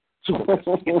than super pissed.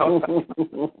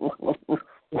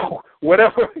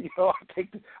 Whatever, I'll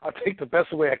take the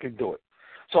best way I can do it.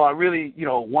 So I really,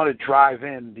 want to drive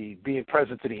in the being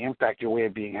present to the impact your way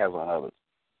of being has on others.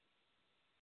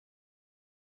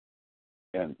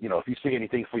 And, if you see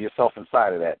anything for yourself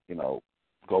inside of that,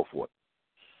 go for it.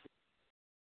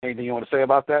 Anything you want to say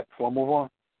about that before I move on?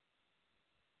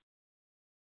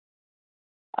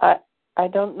 I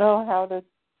don't know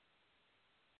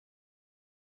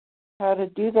how to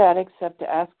do that except to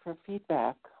ask for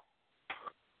feedback.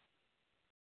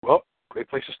 Well, great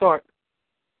place to start.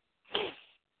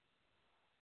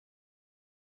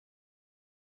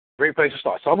 Great place to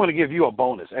start. So I'm going to give you a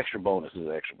bonus. Extra bonus is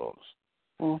an extra bonus.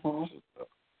 Mm-hmm.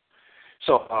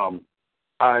 So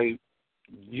I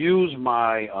use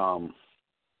my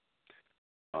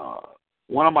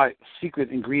one of my secret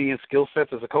ingredient skill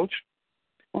sets as a coach.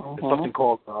 It's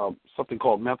something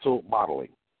called mental modeling,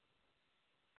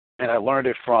 and I learned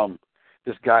it from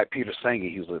this guy Peter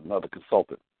Senge. He's another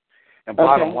consultant. And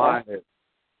bottom line is,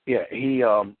 he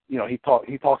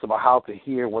talks about how to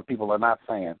hear what people are not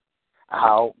saying,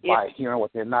 how by hearing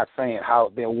what they're not saying, how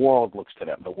their world looks to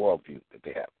them, the worldview that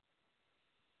they have.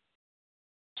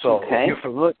 So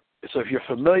if you're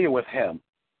familiar with him,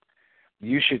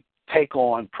 you should take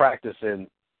on practicing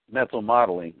mental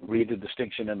modeling. Read the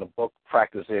distinction in the book,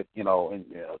 practice it,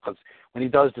 because when he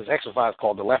does this exercise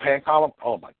called the left-hand column,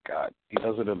 oh, my God, he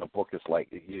does it in the book. It's like,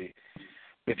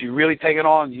 if you really take it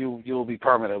on, you'll be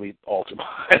permanently altered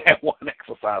by that one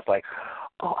exercise. Like,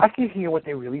 oh, I can hear what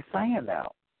they're really saying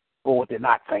now, or what they're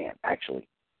not saying, actually.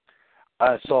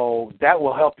 So that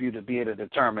will help you to be able to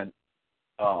determine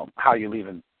how you're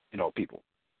leaving, people.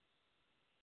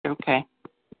 Okay.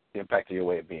 The impact of your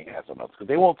way of being has on others, because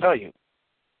they won't tell you.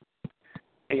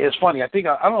 It's funny. I think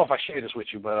I don't know if I shared this with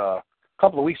you, but a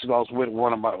couple of weeks ago I was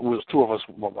with two of us,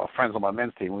 my friends on my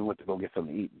men's team. We went to go get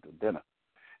something to eat at dinner,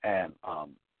 and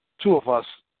two of us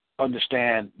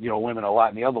understand, women a lot,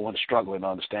 and the other one's struggling to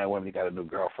understand women. He got a new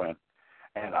girlfriend,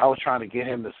 and I was trying to get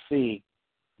him to see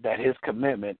that his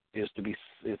commitment is to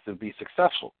be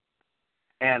successful.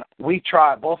 And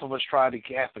both of us tried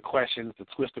to ask the questions, to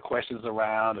twist the questions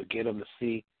around, to get him to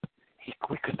see.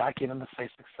 We could not get him to say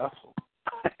successful.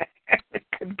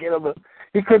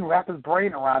 He couldn't wrap his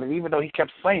brain around it, even though he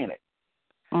kept saying it.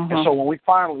 Mm-hmm. And so when we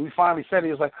finally said it,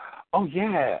 he was like, "Oh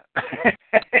yeah,"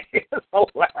 it's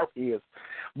hilarious.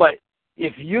 But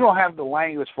if you don't have the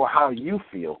language for how you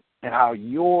feel and how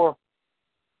you're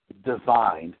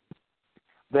designed,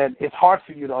 then it's hard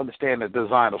for you to understand the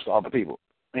design of other people.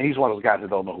 And he's one of those guys that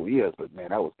don't know who he is, but man,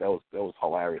 that was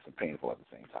hilarious and painful at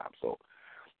the same time. So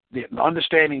the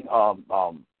understanding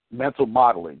mental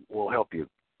modeling will help you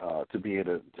to be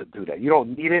able to do that. You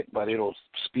don't need it, but it'll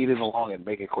speed it along and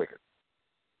make it quicker.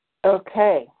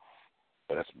 Okay.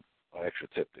 So that's an extra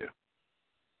tip there.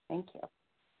 Thank you.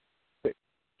 Okay.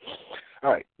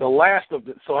 All right. The last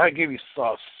so I give you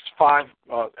 5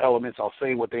 elements. I'll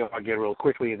say what they are again real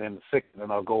quickly, and then the 6th, and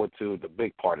then I'll go into the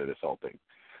big part of this whole thing.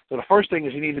 So the first thing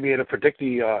is you need to be able to predict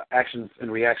the actions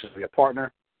and reactions of your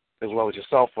partner as well as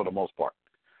yourself for the most part.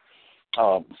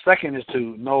 Second is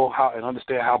to know how and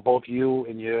understand how both you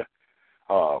and your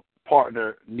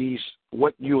partner needs,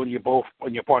 what you and your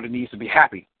partner needs to be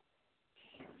happy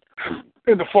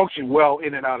and to function well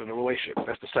in and out of the relationship.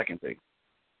 That's the second thing.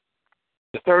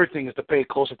 The third thing is to pay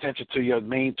close attention to your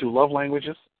main 2 love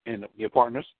languages in your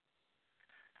partners.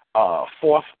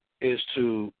 Fourth is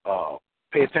to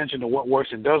pay attention to what works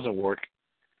and doesn't work.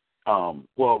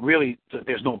 Really,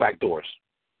 there's no back doors.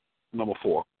 Number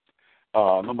 4.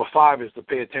 Number 5 is to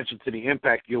pay attention to the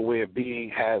impact your way of being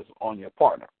has on your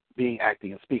partner, being,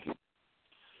 acting, and speaking.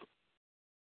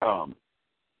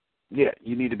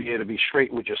 You need to be able to be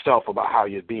straight with yourself about how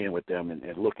you're being with them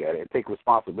and look at it and take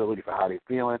responsibility for how they're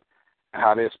feeling and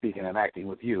how they're speaking and acting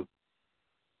with you.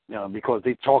 Because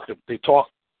they talk,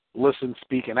 listen,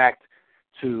 speak, and act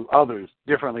to others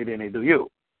differently than they do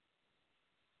you.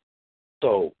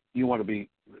 So you want to be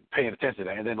paying attention to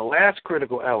that. And then the last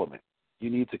critical element you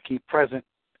need to keep present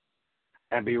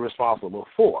and be responsible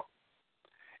for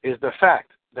is the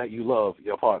fact that you love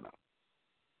your partner.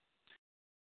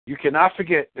 You cannot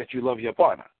forget that you love your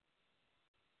partner.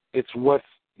 It's what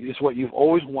you've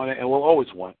always wanted and will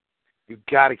always want. You've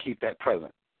got to keep that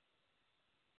present.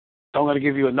 So I'm going to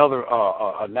give you another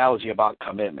analogy about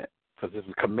commitment, because this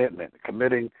is commitment,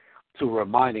 committing to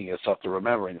reminding yourself, to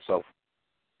remembering yourself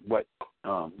what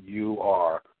you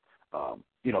are,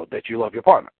 that you love your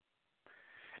partner.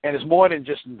 And it's more than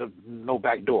just no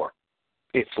back door.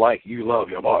 It's like you love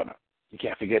your partner. You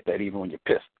can't forget that even when you're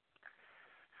pissed.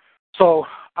 So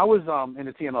I was in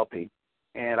the TNLP,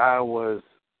 and I was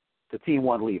the Team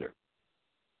 1 leader.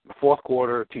 The 4th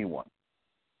quarter, Team 1.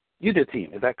 You did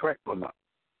team, is that correct or not?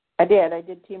 I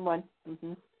did Team 1.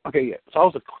 Mm-hmm. Okay, yeah. So I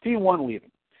was a Team 1 leader.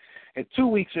 And 2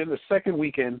 weeks in, the second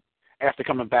weekend after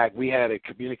coming back, we had a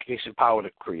communication power to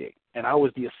create. And I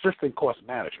was the assistant course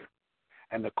manager.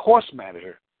 And the course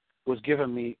manager was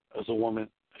giving me, as a woman,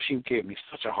 she gave me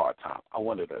such a hard time. I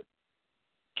wanted to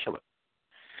kill her.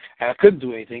 And I couldn't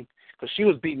do anything because she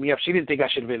was beating me up. She didn't think I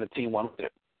should have been a Team 1 leader.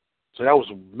 So that was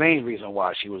the main reason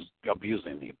why she was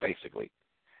abusing me, basically.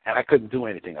 And I couldn't do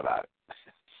anything about it.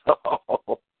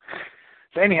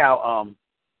 So anyhow,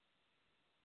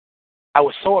 I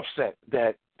was so upset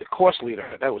that the course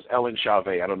leader, that was Ellen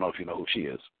Chavez. I don't know if you know who she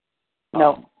is.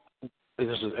 No.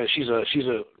 She's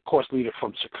a course leader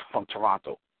from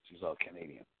Toronto. She's a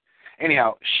Canadian.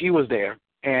 Anyhow, she was there,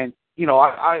 and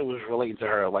I was relating to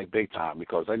her like big time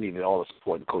because I needed all the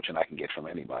support and coaching I can get from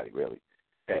anybody really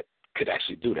that could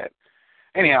actually do that.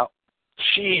 Anyhow,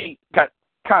 she got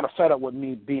kind of fed up with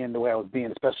me being the way I was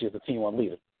being, especially as a Team 1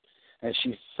 leader, and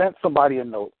she sent somebody a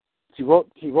note. He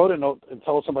wrote a note and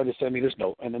told somebody to send me this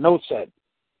note, and the note said,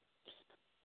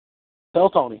 "Tell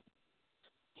Tony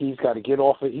he's got to get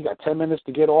off it. He got 10 minutes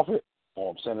to get off it,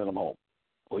 or I'm sending him home,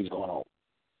 or he's going home."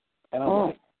 And I'm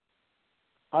like,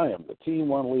 I am the Team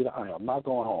 1 leader. I am not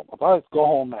going home. If I go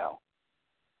home now,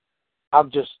 I've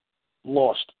just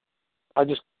lost. I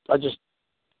just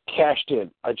cashed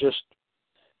in. I just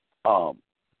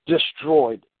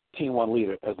destroyed Team 1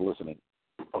 leader as listening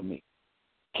of me.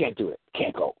 Can't do it.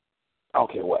 Can't go. I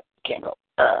don't care what. Can't go.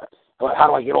 How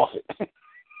do I get off it?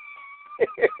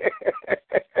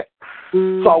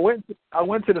 So I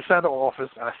went to the center office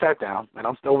and I sat down and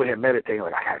I'm still over here meditating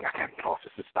like I can't get off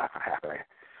this. This is not gonna happen.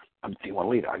 I'm the team one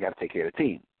leader. I got to take care of the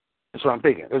team. That's what I'm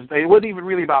thinking. It wasn't even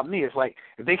really about me. It's like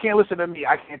if they can't listen to me,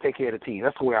 I can't take care of the team.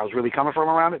 That's where I was really coming from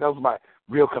around it. That was my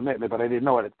real commitment, but I didn't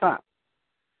know it at the time.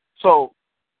 So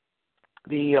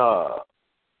the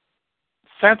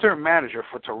center manager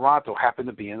for Toronto happened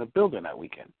to be in the building that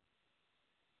weekend.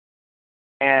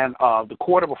 And the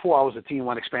quarter before, I was a Team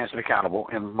 1 expansion accountable,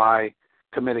 and my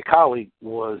committed colleague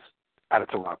was out of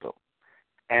Toronto.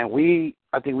 And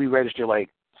I think we registered like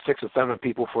 6 or 7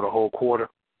 people for the whole quarter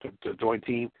to join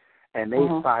team, and they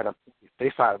signed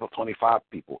up 25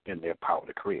 people in their power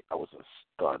to create. I was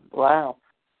stunned. Wow.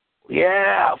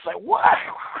 Yeah, I was like, what?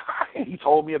 He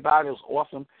told me about it. It was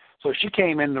awesome. So she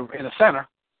came in the center,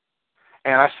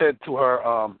 and I said to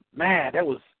her, man, that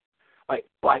was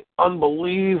like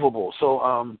unbelievable.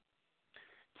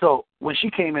 So when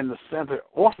she came in the center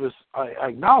office, I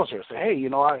acknowledged her. I said, hey, I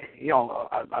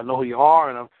know who you are,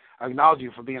 and I acknowledge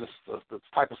you for being the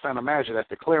type of center manager that's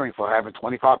declaring for having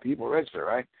 25 people register,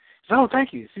 right? She said, oh,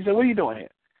 thank you. She said, what are you doing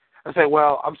here? I said,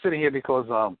 well, I'm sitting here because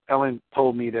Ellen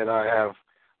told me that I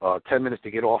have 10 minutes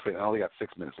to get off it, and I only got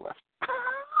 6 minutes left.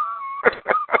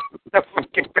 That's what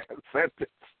that sentence.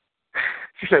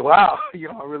 She said, wow,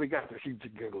 I really got this. She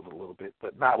giggles a little bit,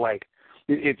 but not like,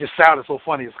 it just sounded so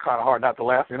funny, it's kind of hard not to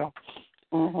laugh, She said,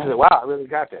 wow, I really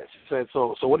got that. She said,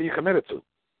 so what are you committed to?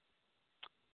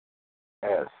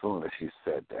 As soon as she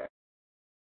said that.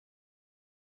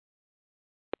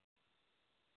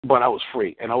 But I was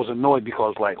free, and I was annoyed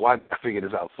because, like, why didn't I figure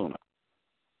this out sooner?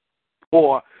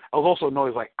 Or I was also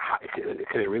annoyed, like,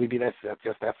 could it really be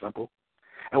just that simple?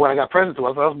 And when I got present to,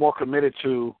 I was more committed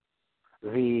to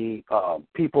the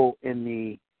people in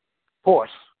the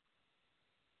course,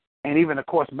 and even the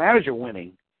course manager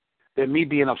winning, than me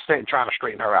being upset and trying to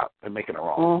straighten her out and making her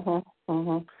wrong.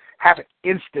 Happened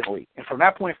instantly. And from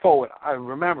that point forward, I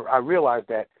realized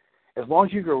that as long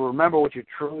as you can remember what you're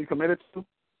truly committed to,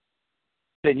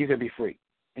 then you can be free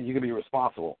and you can be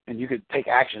responsible and you can take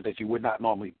actions that you would not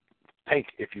normally take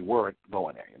if you weren't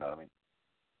going there. You know what I mean?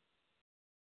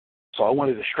 So I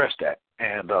wanted to stress that.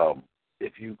 And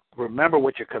if you remember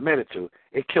what you're committed to,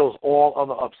 it kills all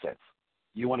other upsets.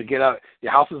 You want to get out.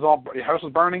 Your house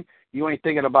is burning. You ain't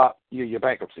thinking about your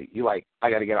bankruptcy. You like,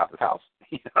 I got to get out this house.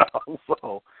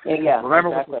 So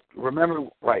remember,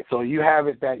 right? So you have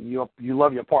it that you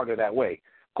love your partner that way.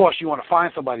 Of course, you want to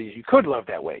find somebody you could love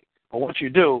that way. But once you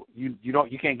do, you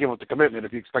can't give up the commitment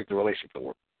if you expect the relationship to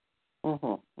work.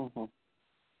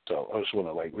 So I just want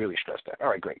to really stress that. All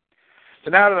right, great.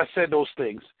 So now that I said those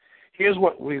things, here's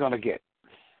what we're going to get.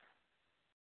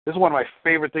 This is one of my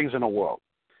favorite things in the world.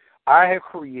 I have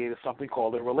created something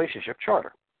called a relationship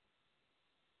charter.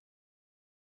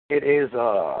 It is,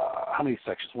 how many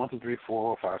sections? 1, 2, 3,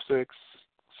 4, 5, 6,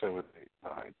 7, 8,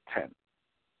 9, 10.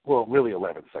 Well, really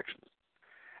 11 sections.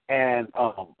 And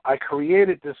I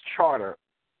created this charter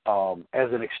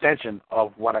as an extension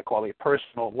of what I call a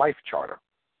personal life charter.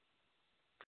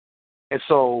 And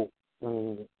so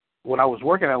when I was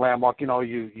working at Landmark, you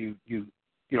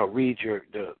read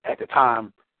at the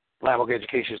time, Landmark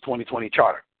Education's 2020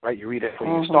 charter, right? You read it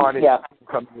when you started, you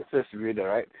come to the system, you read that,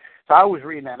 right? So I was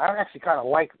reading that, and I actually kind of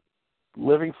like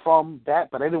living from that,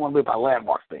 but I didn't want to live by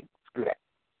Landmark's thing. Screw that.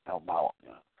 So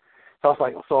I was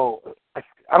like,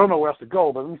 I don't know where else to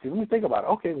go, but let me think about it.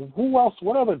 Okay, who else,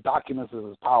 what other documents is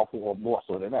as powerful or more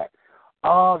so than that?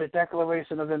 Oh, the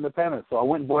Declaration of Independence. So I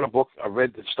went and bought a book. I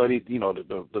read and studied,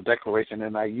 the Declaration,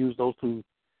 and I used those two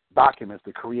documents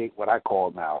to create what I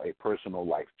call now a personal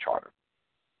life charter.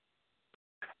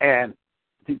 And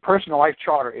the personal life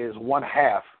charter is one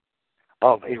half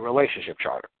of a relationship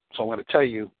charter. So I'm going to tell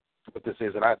you what this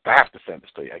is, and I have to send this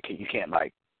to you. You can't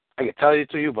I can tell it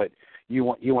to you, but you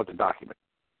want the document.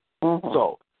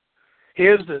 So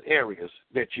here's the areas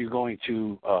that you're going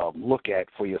to look at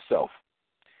for yourself.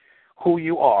 Who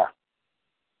you are,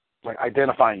 like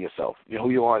identifying yourself, who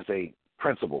you are as a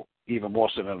principle, even more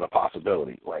so than a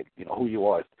possibility, who you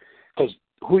are. Because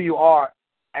who you are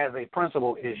as a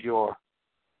principle is your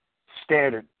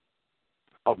standard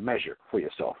of measure for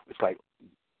yourself. It's like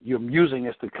you're using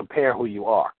this to compare who you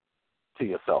are to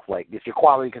yourself. Like it's your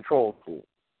quality control tool,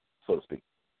 so to speak.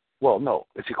 Well, no,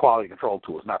 it's your quality control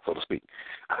tool. It's not, so to speak.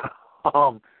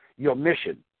 Your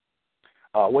mission,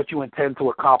 what you intend to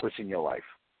accomplish in your life.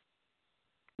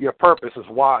 Your purpose is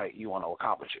why you want to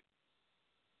accomplish it.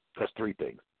 That's 3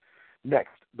 things.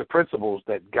 Next, the principles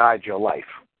that guide your life.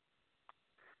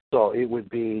 So it would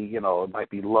be, it might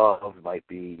be love, it might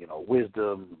be,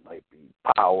 wisdom, it might be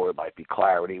power, it might be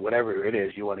clarity, whatever it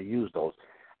is, you want to use those.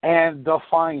 And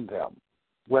define them.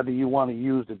 whether you want to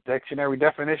use the dictionary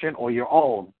definition or your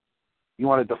own, you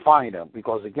want to define them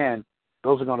because, again,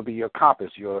 those are going to be your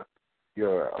compass, your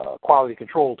quality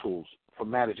control tools for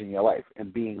managing your life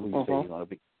and being who you say you're going to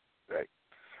be. Right?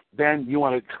 Then you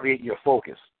want to create your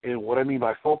focus. And what I mean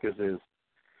by focus is,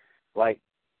 like,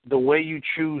 the way you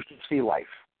choose to see life.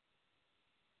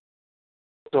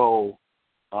 So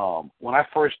when I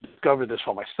first discovered this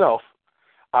for myself,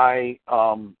 my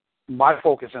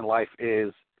focus in life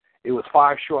is, it was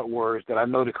 5 short words that I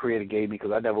know the Creator gave me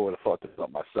because I never would have thought this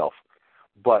up myself.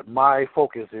 But my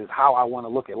focus is how I want to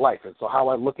look at life. And so how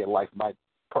I look at life, my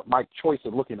choice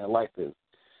of looking at life is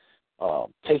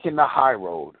taking the high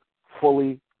road,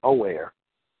 fully aware,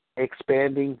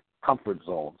 expanding comfort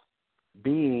zones,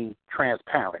 being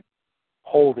transparent,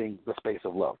 holding the space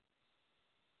of love.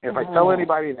 If I tell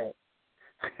anybody that,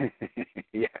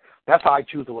 yeah, that's how I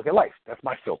choose to look at life. That's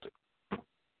my filter.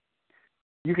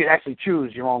 You can actually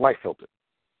choose your own life filter.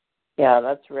 Yeah,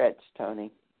 that's rich,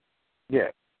 Tony. Yeah.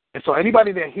 And so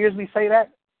anybody that hears me say that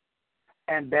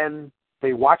and then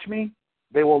they watch me,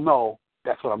 they will know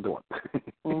that's what I'm doing.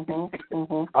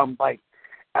 I'm like,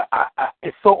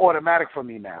 it's so automatic for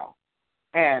me now.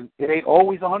 And it ain't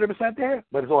always 100% there,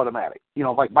 but it's automatic. You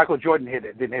know, like Michael Jordan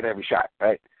didn't hit every shot,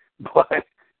 right? But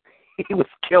he was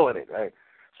killing it, right?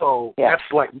 So that's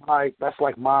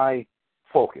like my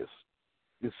focus.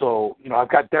 And so, you know, I've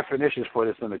got definitions for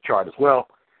this in the chart as well.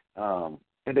 And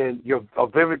then a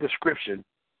vivid description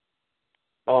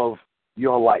of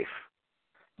your life,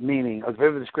 meaning a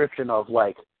vivid description of,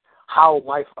 like, how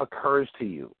life occurs to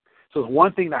you. So it's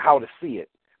one thing to how to see it,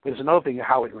 but it's another thing to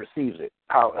how it receives it,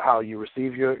 how you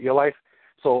receive your life.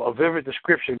 So a vivid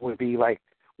description would be like,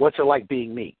 what's it like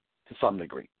being me to some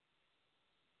degree?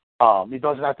 It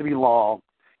doesn't have to be long.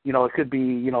 You know, it could be,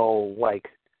 you know, like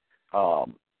a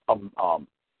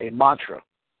mantra,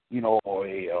 you know, or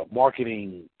a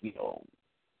marketing, you know,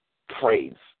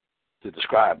 phrase to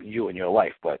describe you and your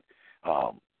life. But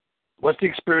what's the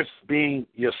experience of being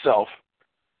yourself?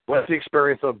 What's the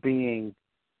experience of being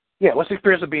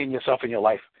yourself in your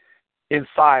life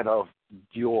inside of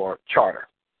your charter?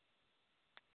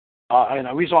 And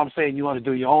the reason why I'm saying you want to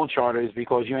do your own charter is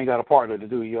because you ain't got a partner to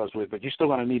do yours with, but you're still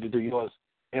going to need to do yours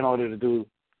in order to do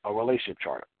a relationship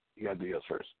charter. You got to do yours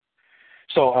first.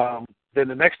 So then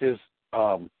the next is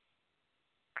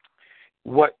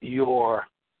what your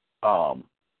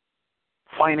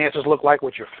finances look like,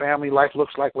 what your family life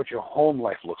looks like, what your home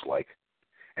life looks like,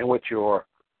 and what your,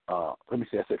 I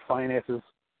said finances,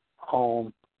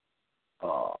 home,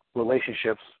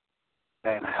 relationships,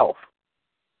 and health,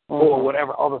 or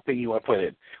whatever other thing you want to put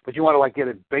in. But you want to, like, get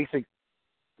a basic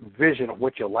vision of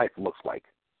what your life looks like.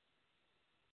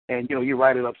 And, you know, you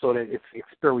write it up so that it's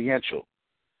experiential,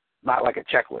 not like a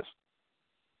checklist.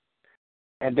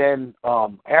 And then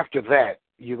after that,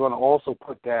 you're going to also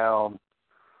put down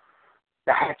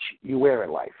the hat you wear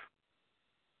in life.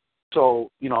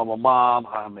 So, you know, I'm a mom,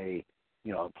 I'm a,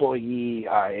 you know, employee,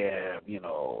 I am, you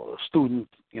know, a student,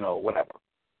 you know, whatever,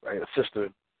 right? A sister.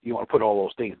 You want to put all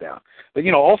those things down. But,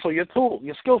 you know, also your tool,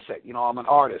 your skill set. You know, I'm an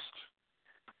artist,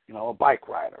 you know, a bike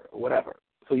rider, or whatever.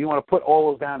 So you want to put all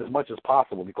those down as much as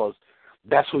possible because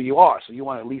that's who you are. So you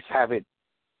want to at least have it,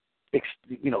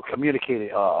 you know, communicated,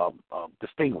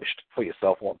 distinguished for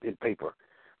yourself in paper.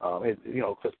 And, you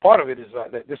know, because part of it is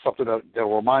that there's something that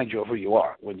will remind you of who you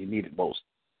are when you need it most.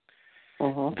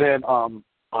 Then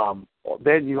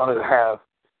you're going to have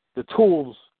the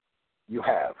tools you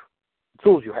have.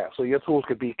 So your tools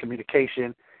could be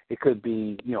communication, it could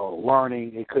be, you know,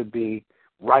 learning, it could be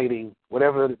writing,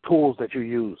 whatever the tools that you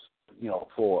use, you know,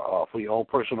 for your own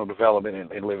personal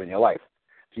development and living your life.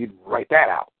 So you write that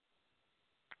out,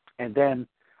 and then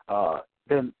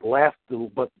last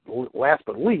but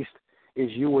least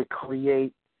is you would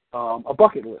create a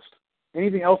bucket list.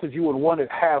 Anything else that you would want to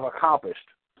have accomplished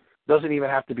doesn't even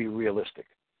have to be realistic.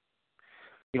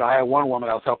 You know, I had one woman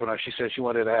I was helping her. She said she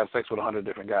wanted to have sex with 100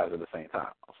 different guys at the same time.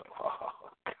 I was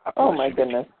like, oh my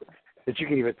goodness. That you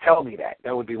can even tell me that.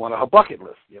 That would be one of her bucket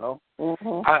lists, you know.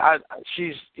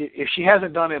 If she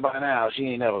hasn't done it by now, she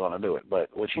ain't never going to do it. But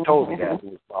when she told me that, it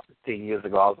was about 15 years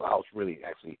ago, I was really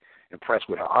actually impressed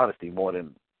with her honesty more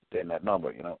than that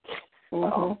number, you know.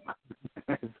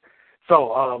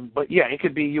 But yeah, it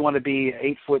could be you want to be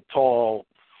an 8-foot tall,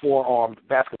 4-armed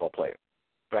basketball player,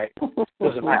 right?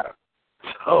 Doesn't matter.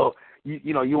 So,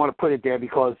 you know, you want to put it there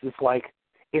because it's like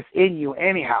it's in you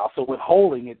anyhow. So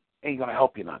withholding it ain't going to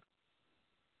help you none.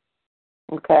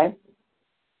 Okay.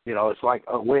 You know, it's like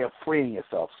a way of freeing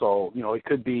yourself. So, you know, it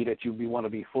could be that you want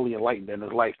to be fully enlightened in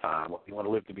this lifetime, or you want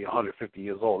to live to be 150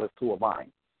 years old. That's two of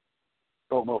mine.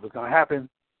 Don't know if it's going to happen.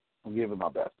 I'm giving my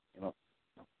best, you know.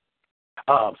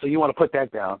 So you want to put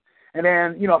that down. And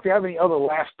then, if you have any other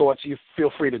last thoughts, you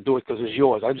feel free to do it because it's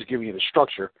yours. I'm just giving you the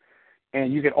structure.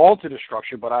 And you can alter the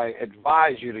structure, but I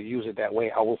advise you to use it that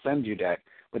way. I will send you that.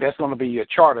 But that's going to be your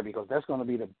charter because that's going to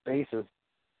be the basis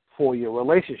for your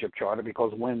relationship charter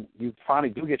because when you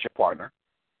finally do get your partner,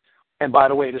 and by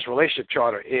the way, this relationship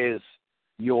charter is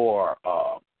your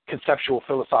conceptual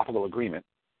philosophical agreement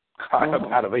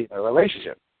out of a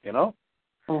relationship,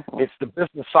 It's the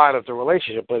business side of the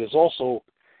relationship, but it's also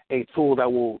a tool that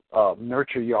will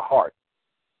nurture your heart,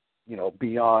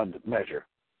 beyond measure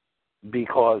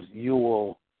because you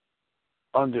will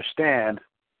understand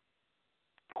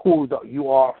who you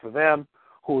are for them,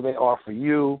 who they are for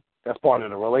you. That's part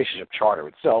of the relationship charter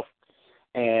itself.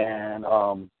 And,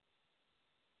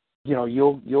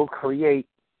 you'll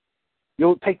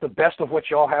take the best of what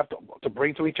y'all have to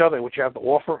bring to each other and what you have to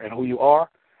offer and who you are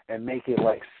and make it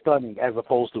like stunning as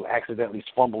opposed to accidentally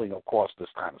fumbling across this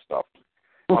kind of stuff.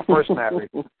 My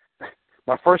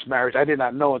first marriage, I did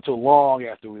not know until long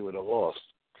after we were divorced.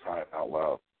 Out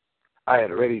loud. I had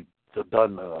already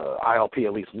done ILP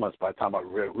at least once by the time I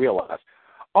realized,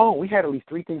 we had at least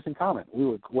 3 things in common. I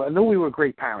knew we were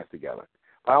great parents together.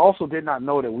 But I also did not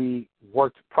know that we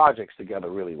worked projects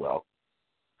together really well.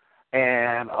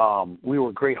 And we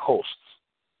were great hosts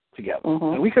together.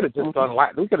 And we could have just done a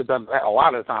lot. We could have done that a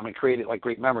lot of the time and created like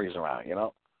great memories around,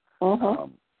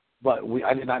 But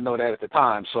I did not know that at the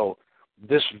time. So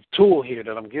this tool here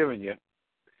that I'm giving you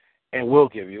and will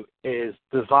give you is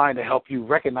designed to help you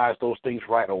recognize those things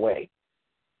right away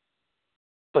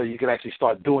so you can actually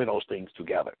start doing those things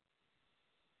together.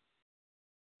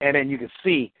 And then you can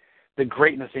see the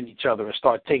greatness in each other and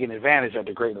start taking advantage of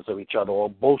the greatness of each other or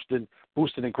boosting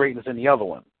the greatness in the other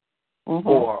one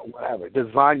or whatever.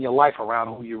 Design your life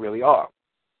around who you really are.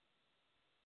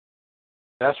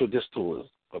 That's what this tool is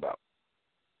about.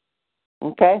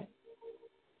 Okay.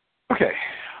 Okay.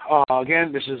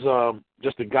 Again, this is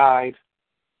just a guide.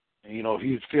 If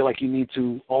you feel like you need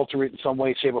to alter it in some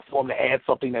way, shape, or form to add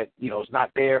something that, is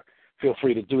not there, feel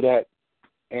free to do that.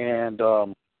 And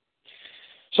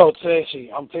so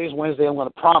today's Wednesday. I'm going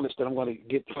to promise that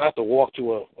I have to walk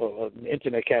to an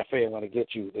internet cafe. I'm going to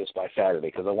get you this by Saturday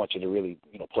because I want you to really,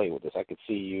 play with this. I could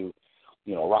see you,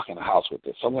 rocking the house with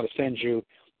this. So I'm going to send you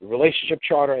the relationship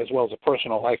charter as well as a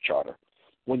personal life charter.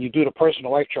 When you do the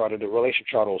personal life charter, the relationship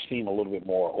charter will seem a little bit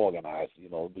more organized.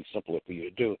 It'll be simpler for you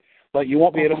to do. But you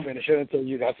won't be able to finish it until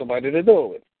you got somebody to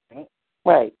do it with.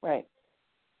 Right.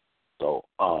 So,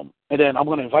 and then I'm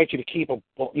going to invite you to keep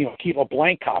a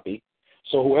blank copy.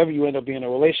 So whoever you end up being in a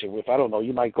relationship with, I don't know,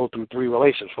 you might go through 3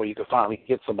 relationships before you can finally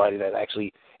get somebody that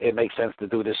actually it makes sense to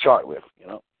do this chart with.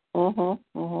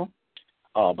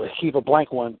 But keep a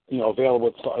blank one,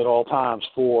 available at all times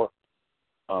for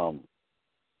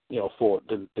for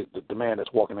the man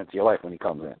that's walking into your life when he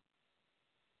comes in.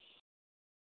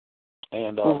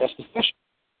 And that's the question.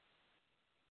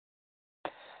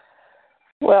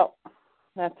 Well,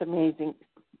 that's amazing.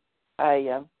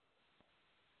 I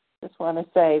just want to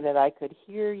say that I could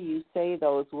hear you say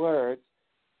those words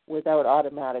without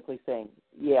automatically saying,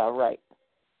 yeah, right.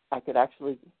 I could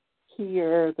actually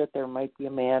hear that there might be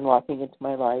a man walking into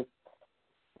my life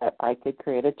that I could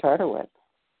create a charter with.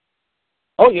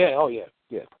 Oh, yeah.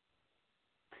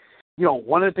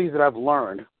 One of the things that I've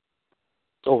learned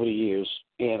over the years,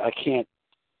 and I can't,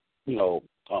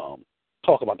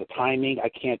 talk about the timing. I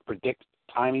can't predict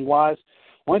timing-wise.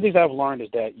 One of the things I've learned is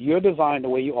that you're designed the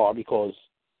way you are because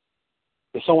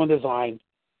there's someone designed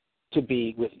to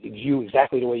be with you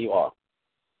exactly the way you are.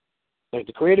 Like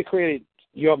the Creator created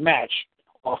your match,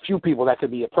 or a few people that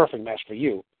could be a perfect match for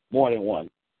you, more than one,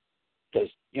 because,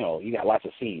 you got lots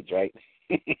of seeds, right?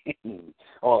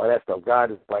 All of that stuff.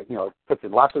 God is like, puts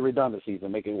in lots of redundancies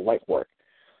and making life work.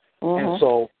 And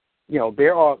so,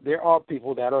 there are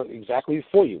people that are exactly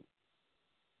for you.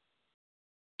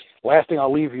 Last thing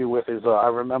I'll leave you with is I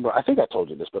remember, I think I told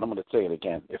you this, but I'm going to say it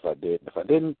again if I did. If I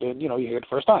didn't, then, you hear it the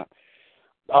first time.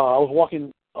 I was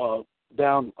walking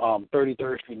down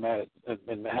 33rd Street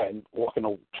in Manhattan, walking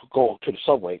to go to the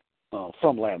subway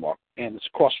from Landmark, and it's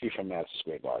across the street from Madison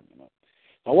Square Garden.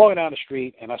 I'm walking down the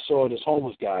street, and I saw this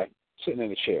homeless guy sitting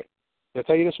in a chair. Did I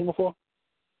tell you this one before?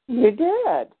 You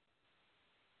did.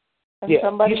 And yeah,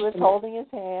 somebody was holding his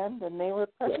hand, and they were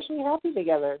perfectly happy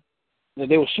together.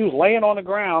 She was laying on the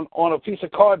ground on a piece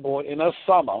of cardboard in the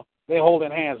summer. They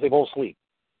holding hands. They both sleep.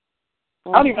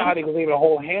 I don't even know how they was able to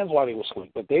hold hands while they were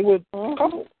asleep, but they were a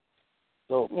couple.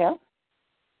 So yeah.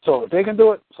 So if they can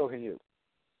do it, so can you.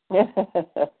 Okay.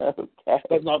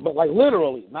 But like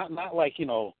literally, not like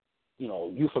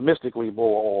euphemistically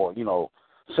or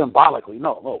symbolically.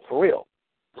 No, for real,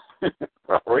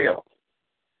 for real.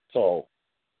 So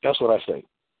That's what I say.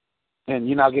 And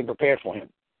you're not getting prepared for him.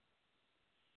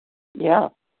 Yeah.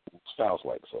 Sounds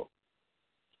like so.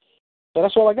 So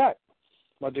that's all I got,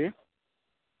 my dear.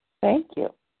 Thank you.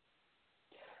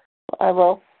 I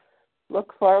will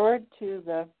look forward to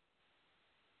the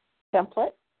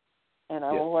template, and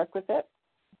I will work with it.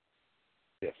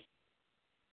 Yes.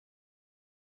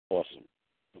 Awesome.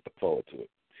 Look forward to it.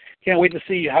 Can't wait to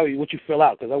see what you fill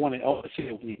out, because I want to see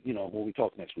it when we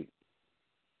talk next week.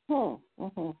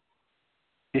 Mm-hmm.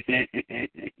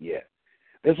 Yeah.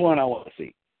 This one I want to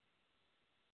see.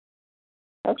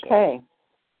 Okay.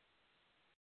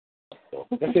 So,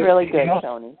 this that's is really Anything good, else?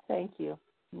 Tony. Thank you.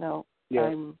 No,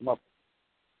 Yeah.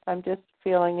 I'm just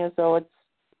feeling as though it's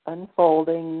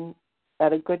unfolding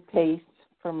at a good pace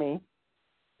for me.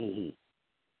 Mm-hmm.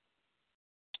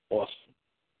 Awesome.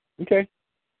 Okay.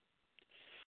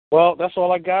 Well, that's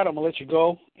all I got. I'm going to let you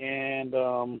go, and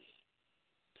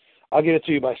I'll get it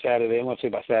to you by Saturday. I'm going to say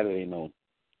by Saturday noon,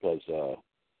 because,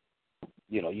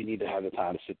 you need to have the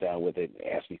time to sit down with it and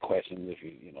ask me questions if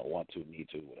you, want to, need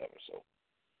to, whatever. So,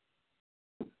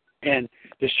 and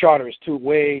this charter is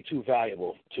way too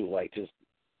valuable to, just,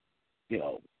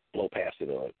 blow past it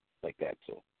or like that.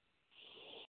 So,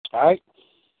 all right.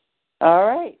 All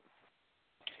right.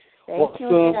 Thank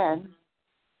you again.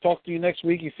 Talk to you next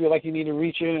week. You feel like you need to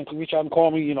reach out and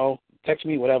call me, text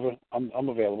me, whatever. I'm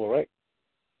available, right?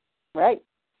 Right.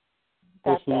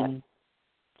 Got awesome.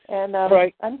 that. And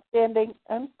right. I'm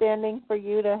standing for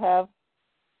you to have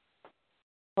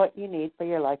what you need for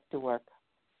your life to work.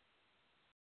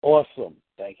 Awesome.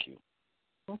 Thank you.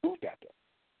 Mm-hmm. Got that.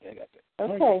 Yeah, I got that.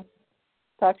 Okay. Right.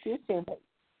 Talk to you soon.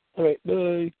 All right.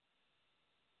 Bye.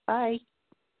 Bye.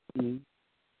 Mm-hmm.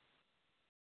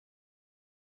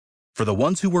 For the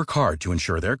ones who work hard to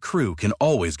ensure their crew can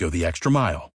always go the extra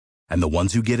mile, and the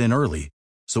ones who get in early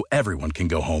so everyone can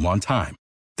go home on time,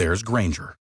 there's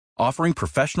Grainger, offering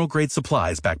professional-grade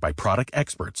supplies backed by product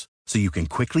experts so you can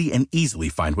quickly and easily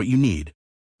find what you need.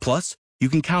 Plus, you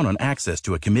can count on access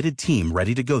to a committed team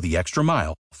ready to go the extra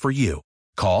mile for you.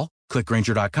 Call, click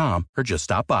Grainger.com, or just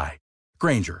stop by.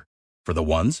 Grainger, for the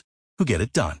ones who get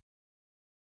it done.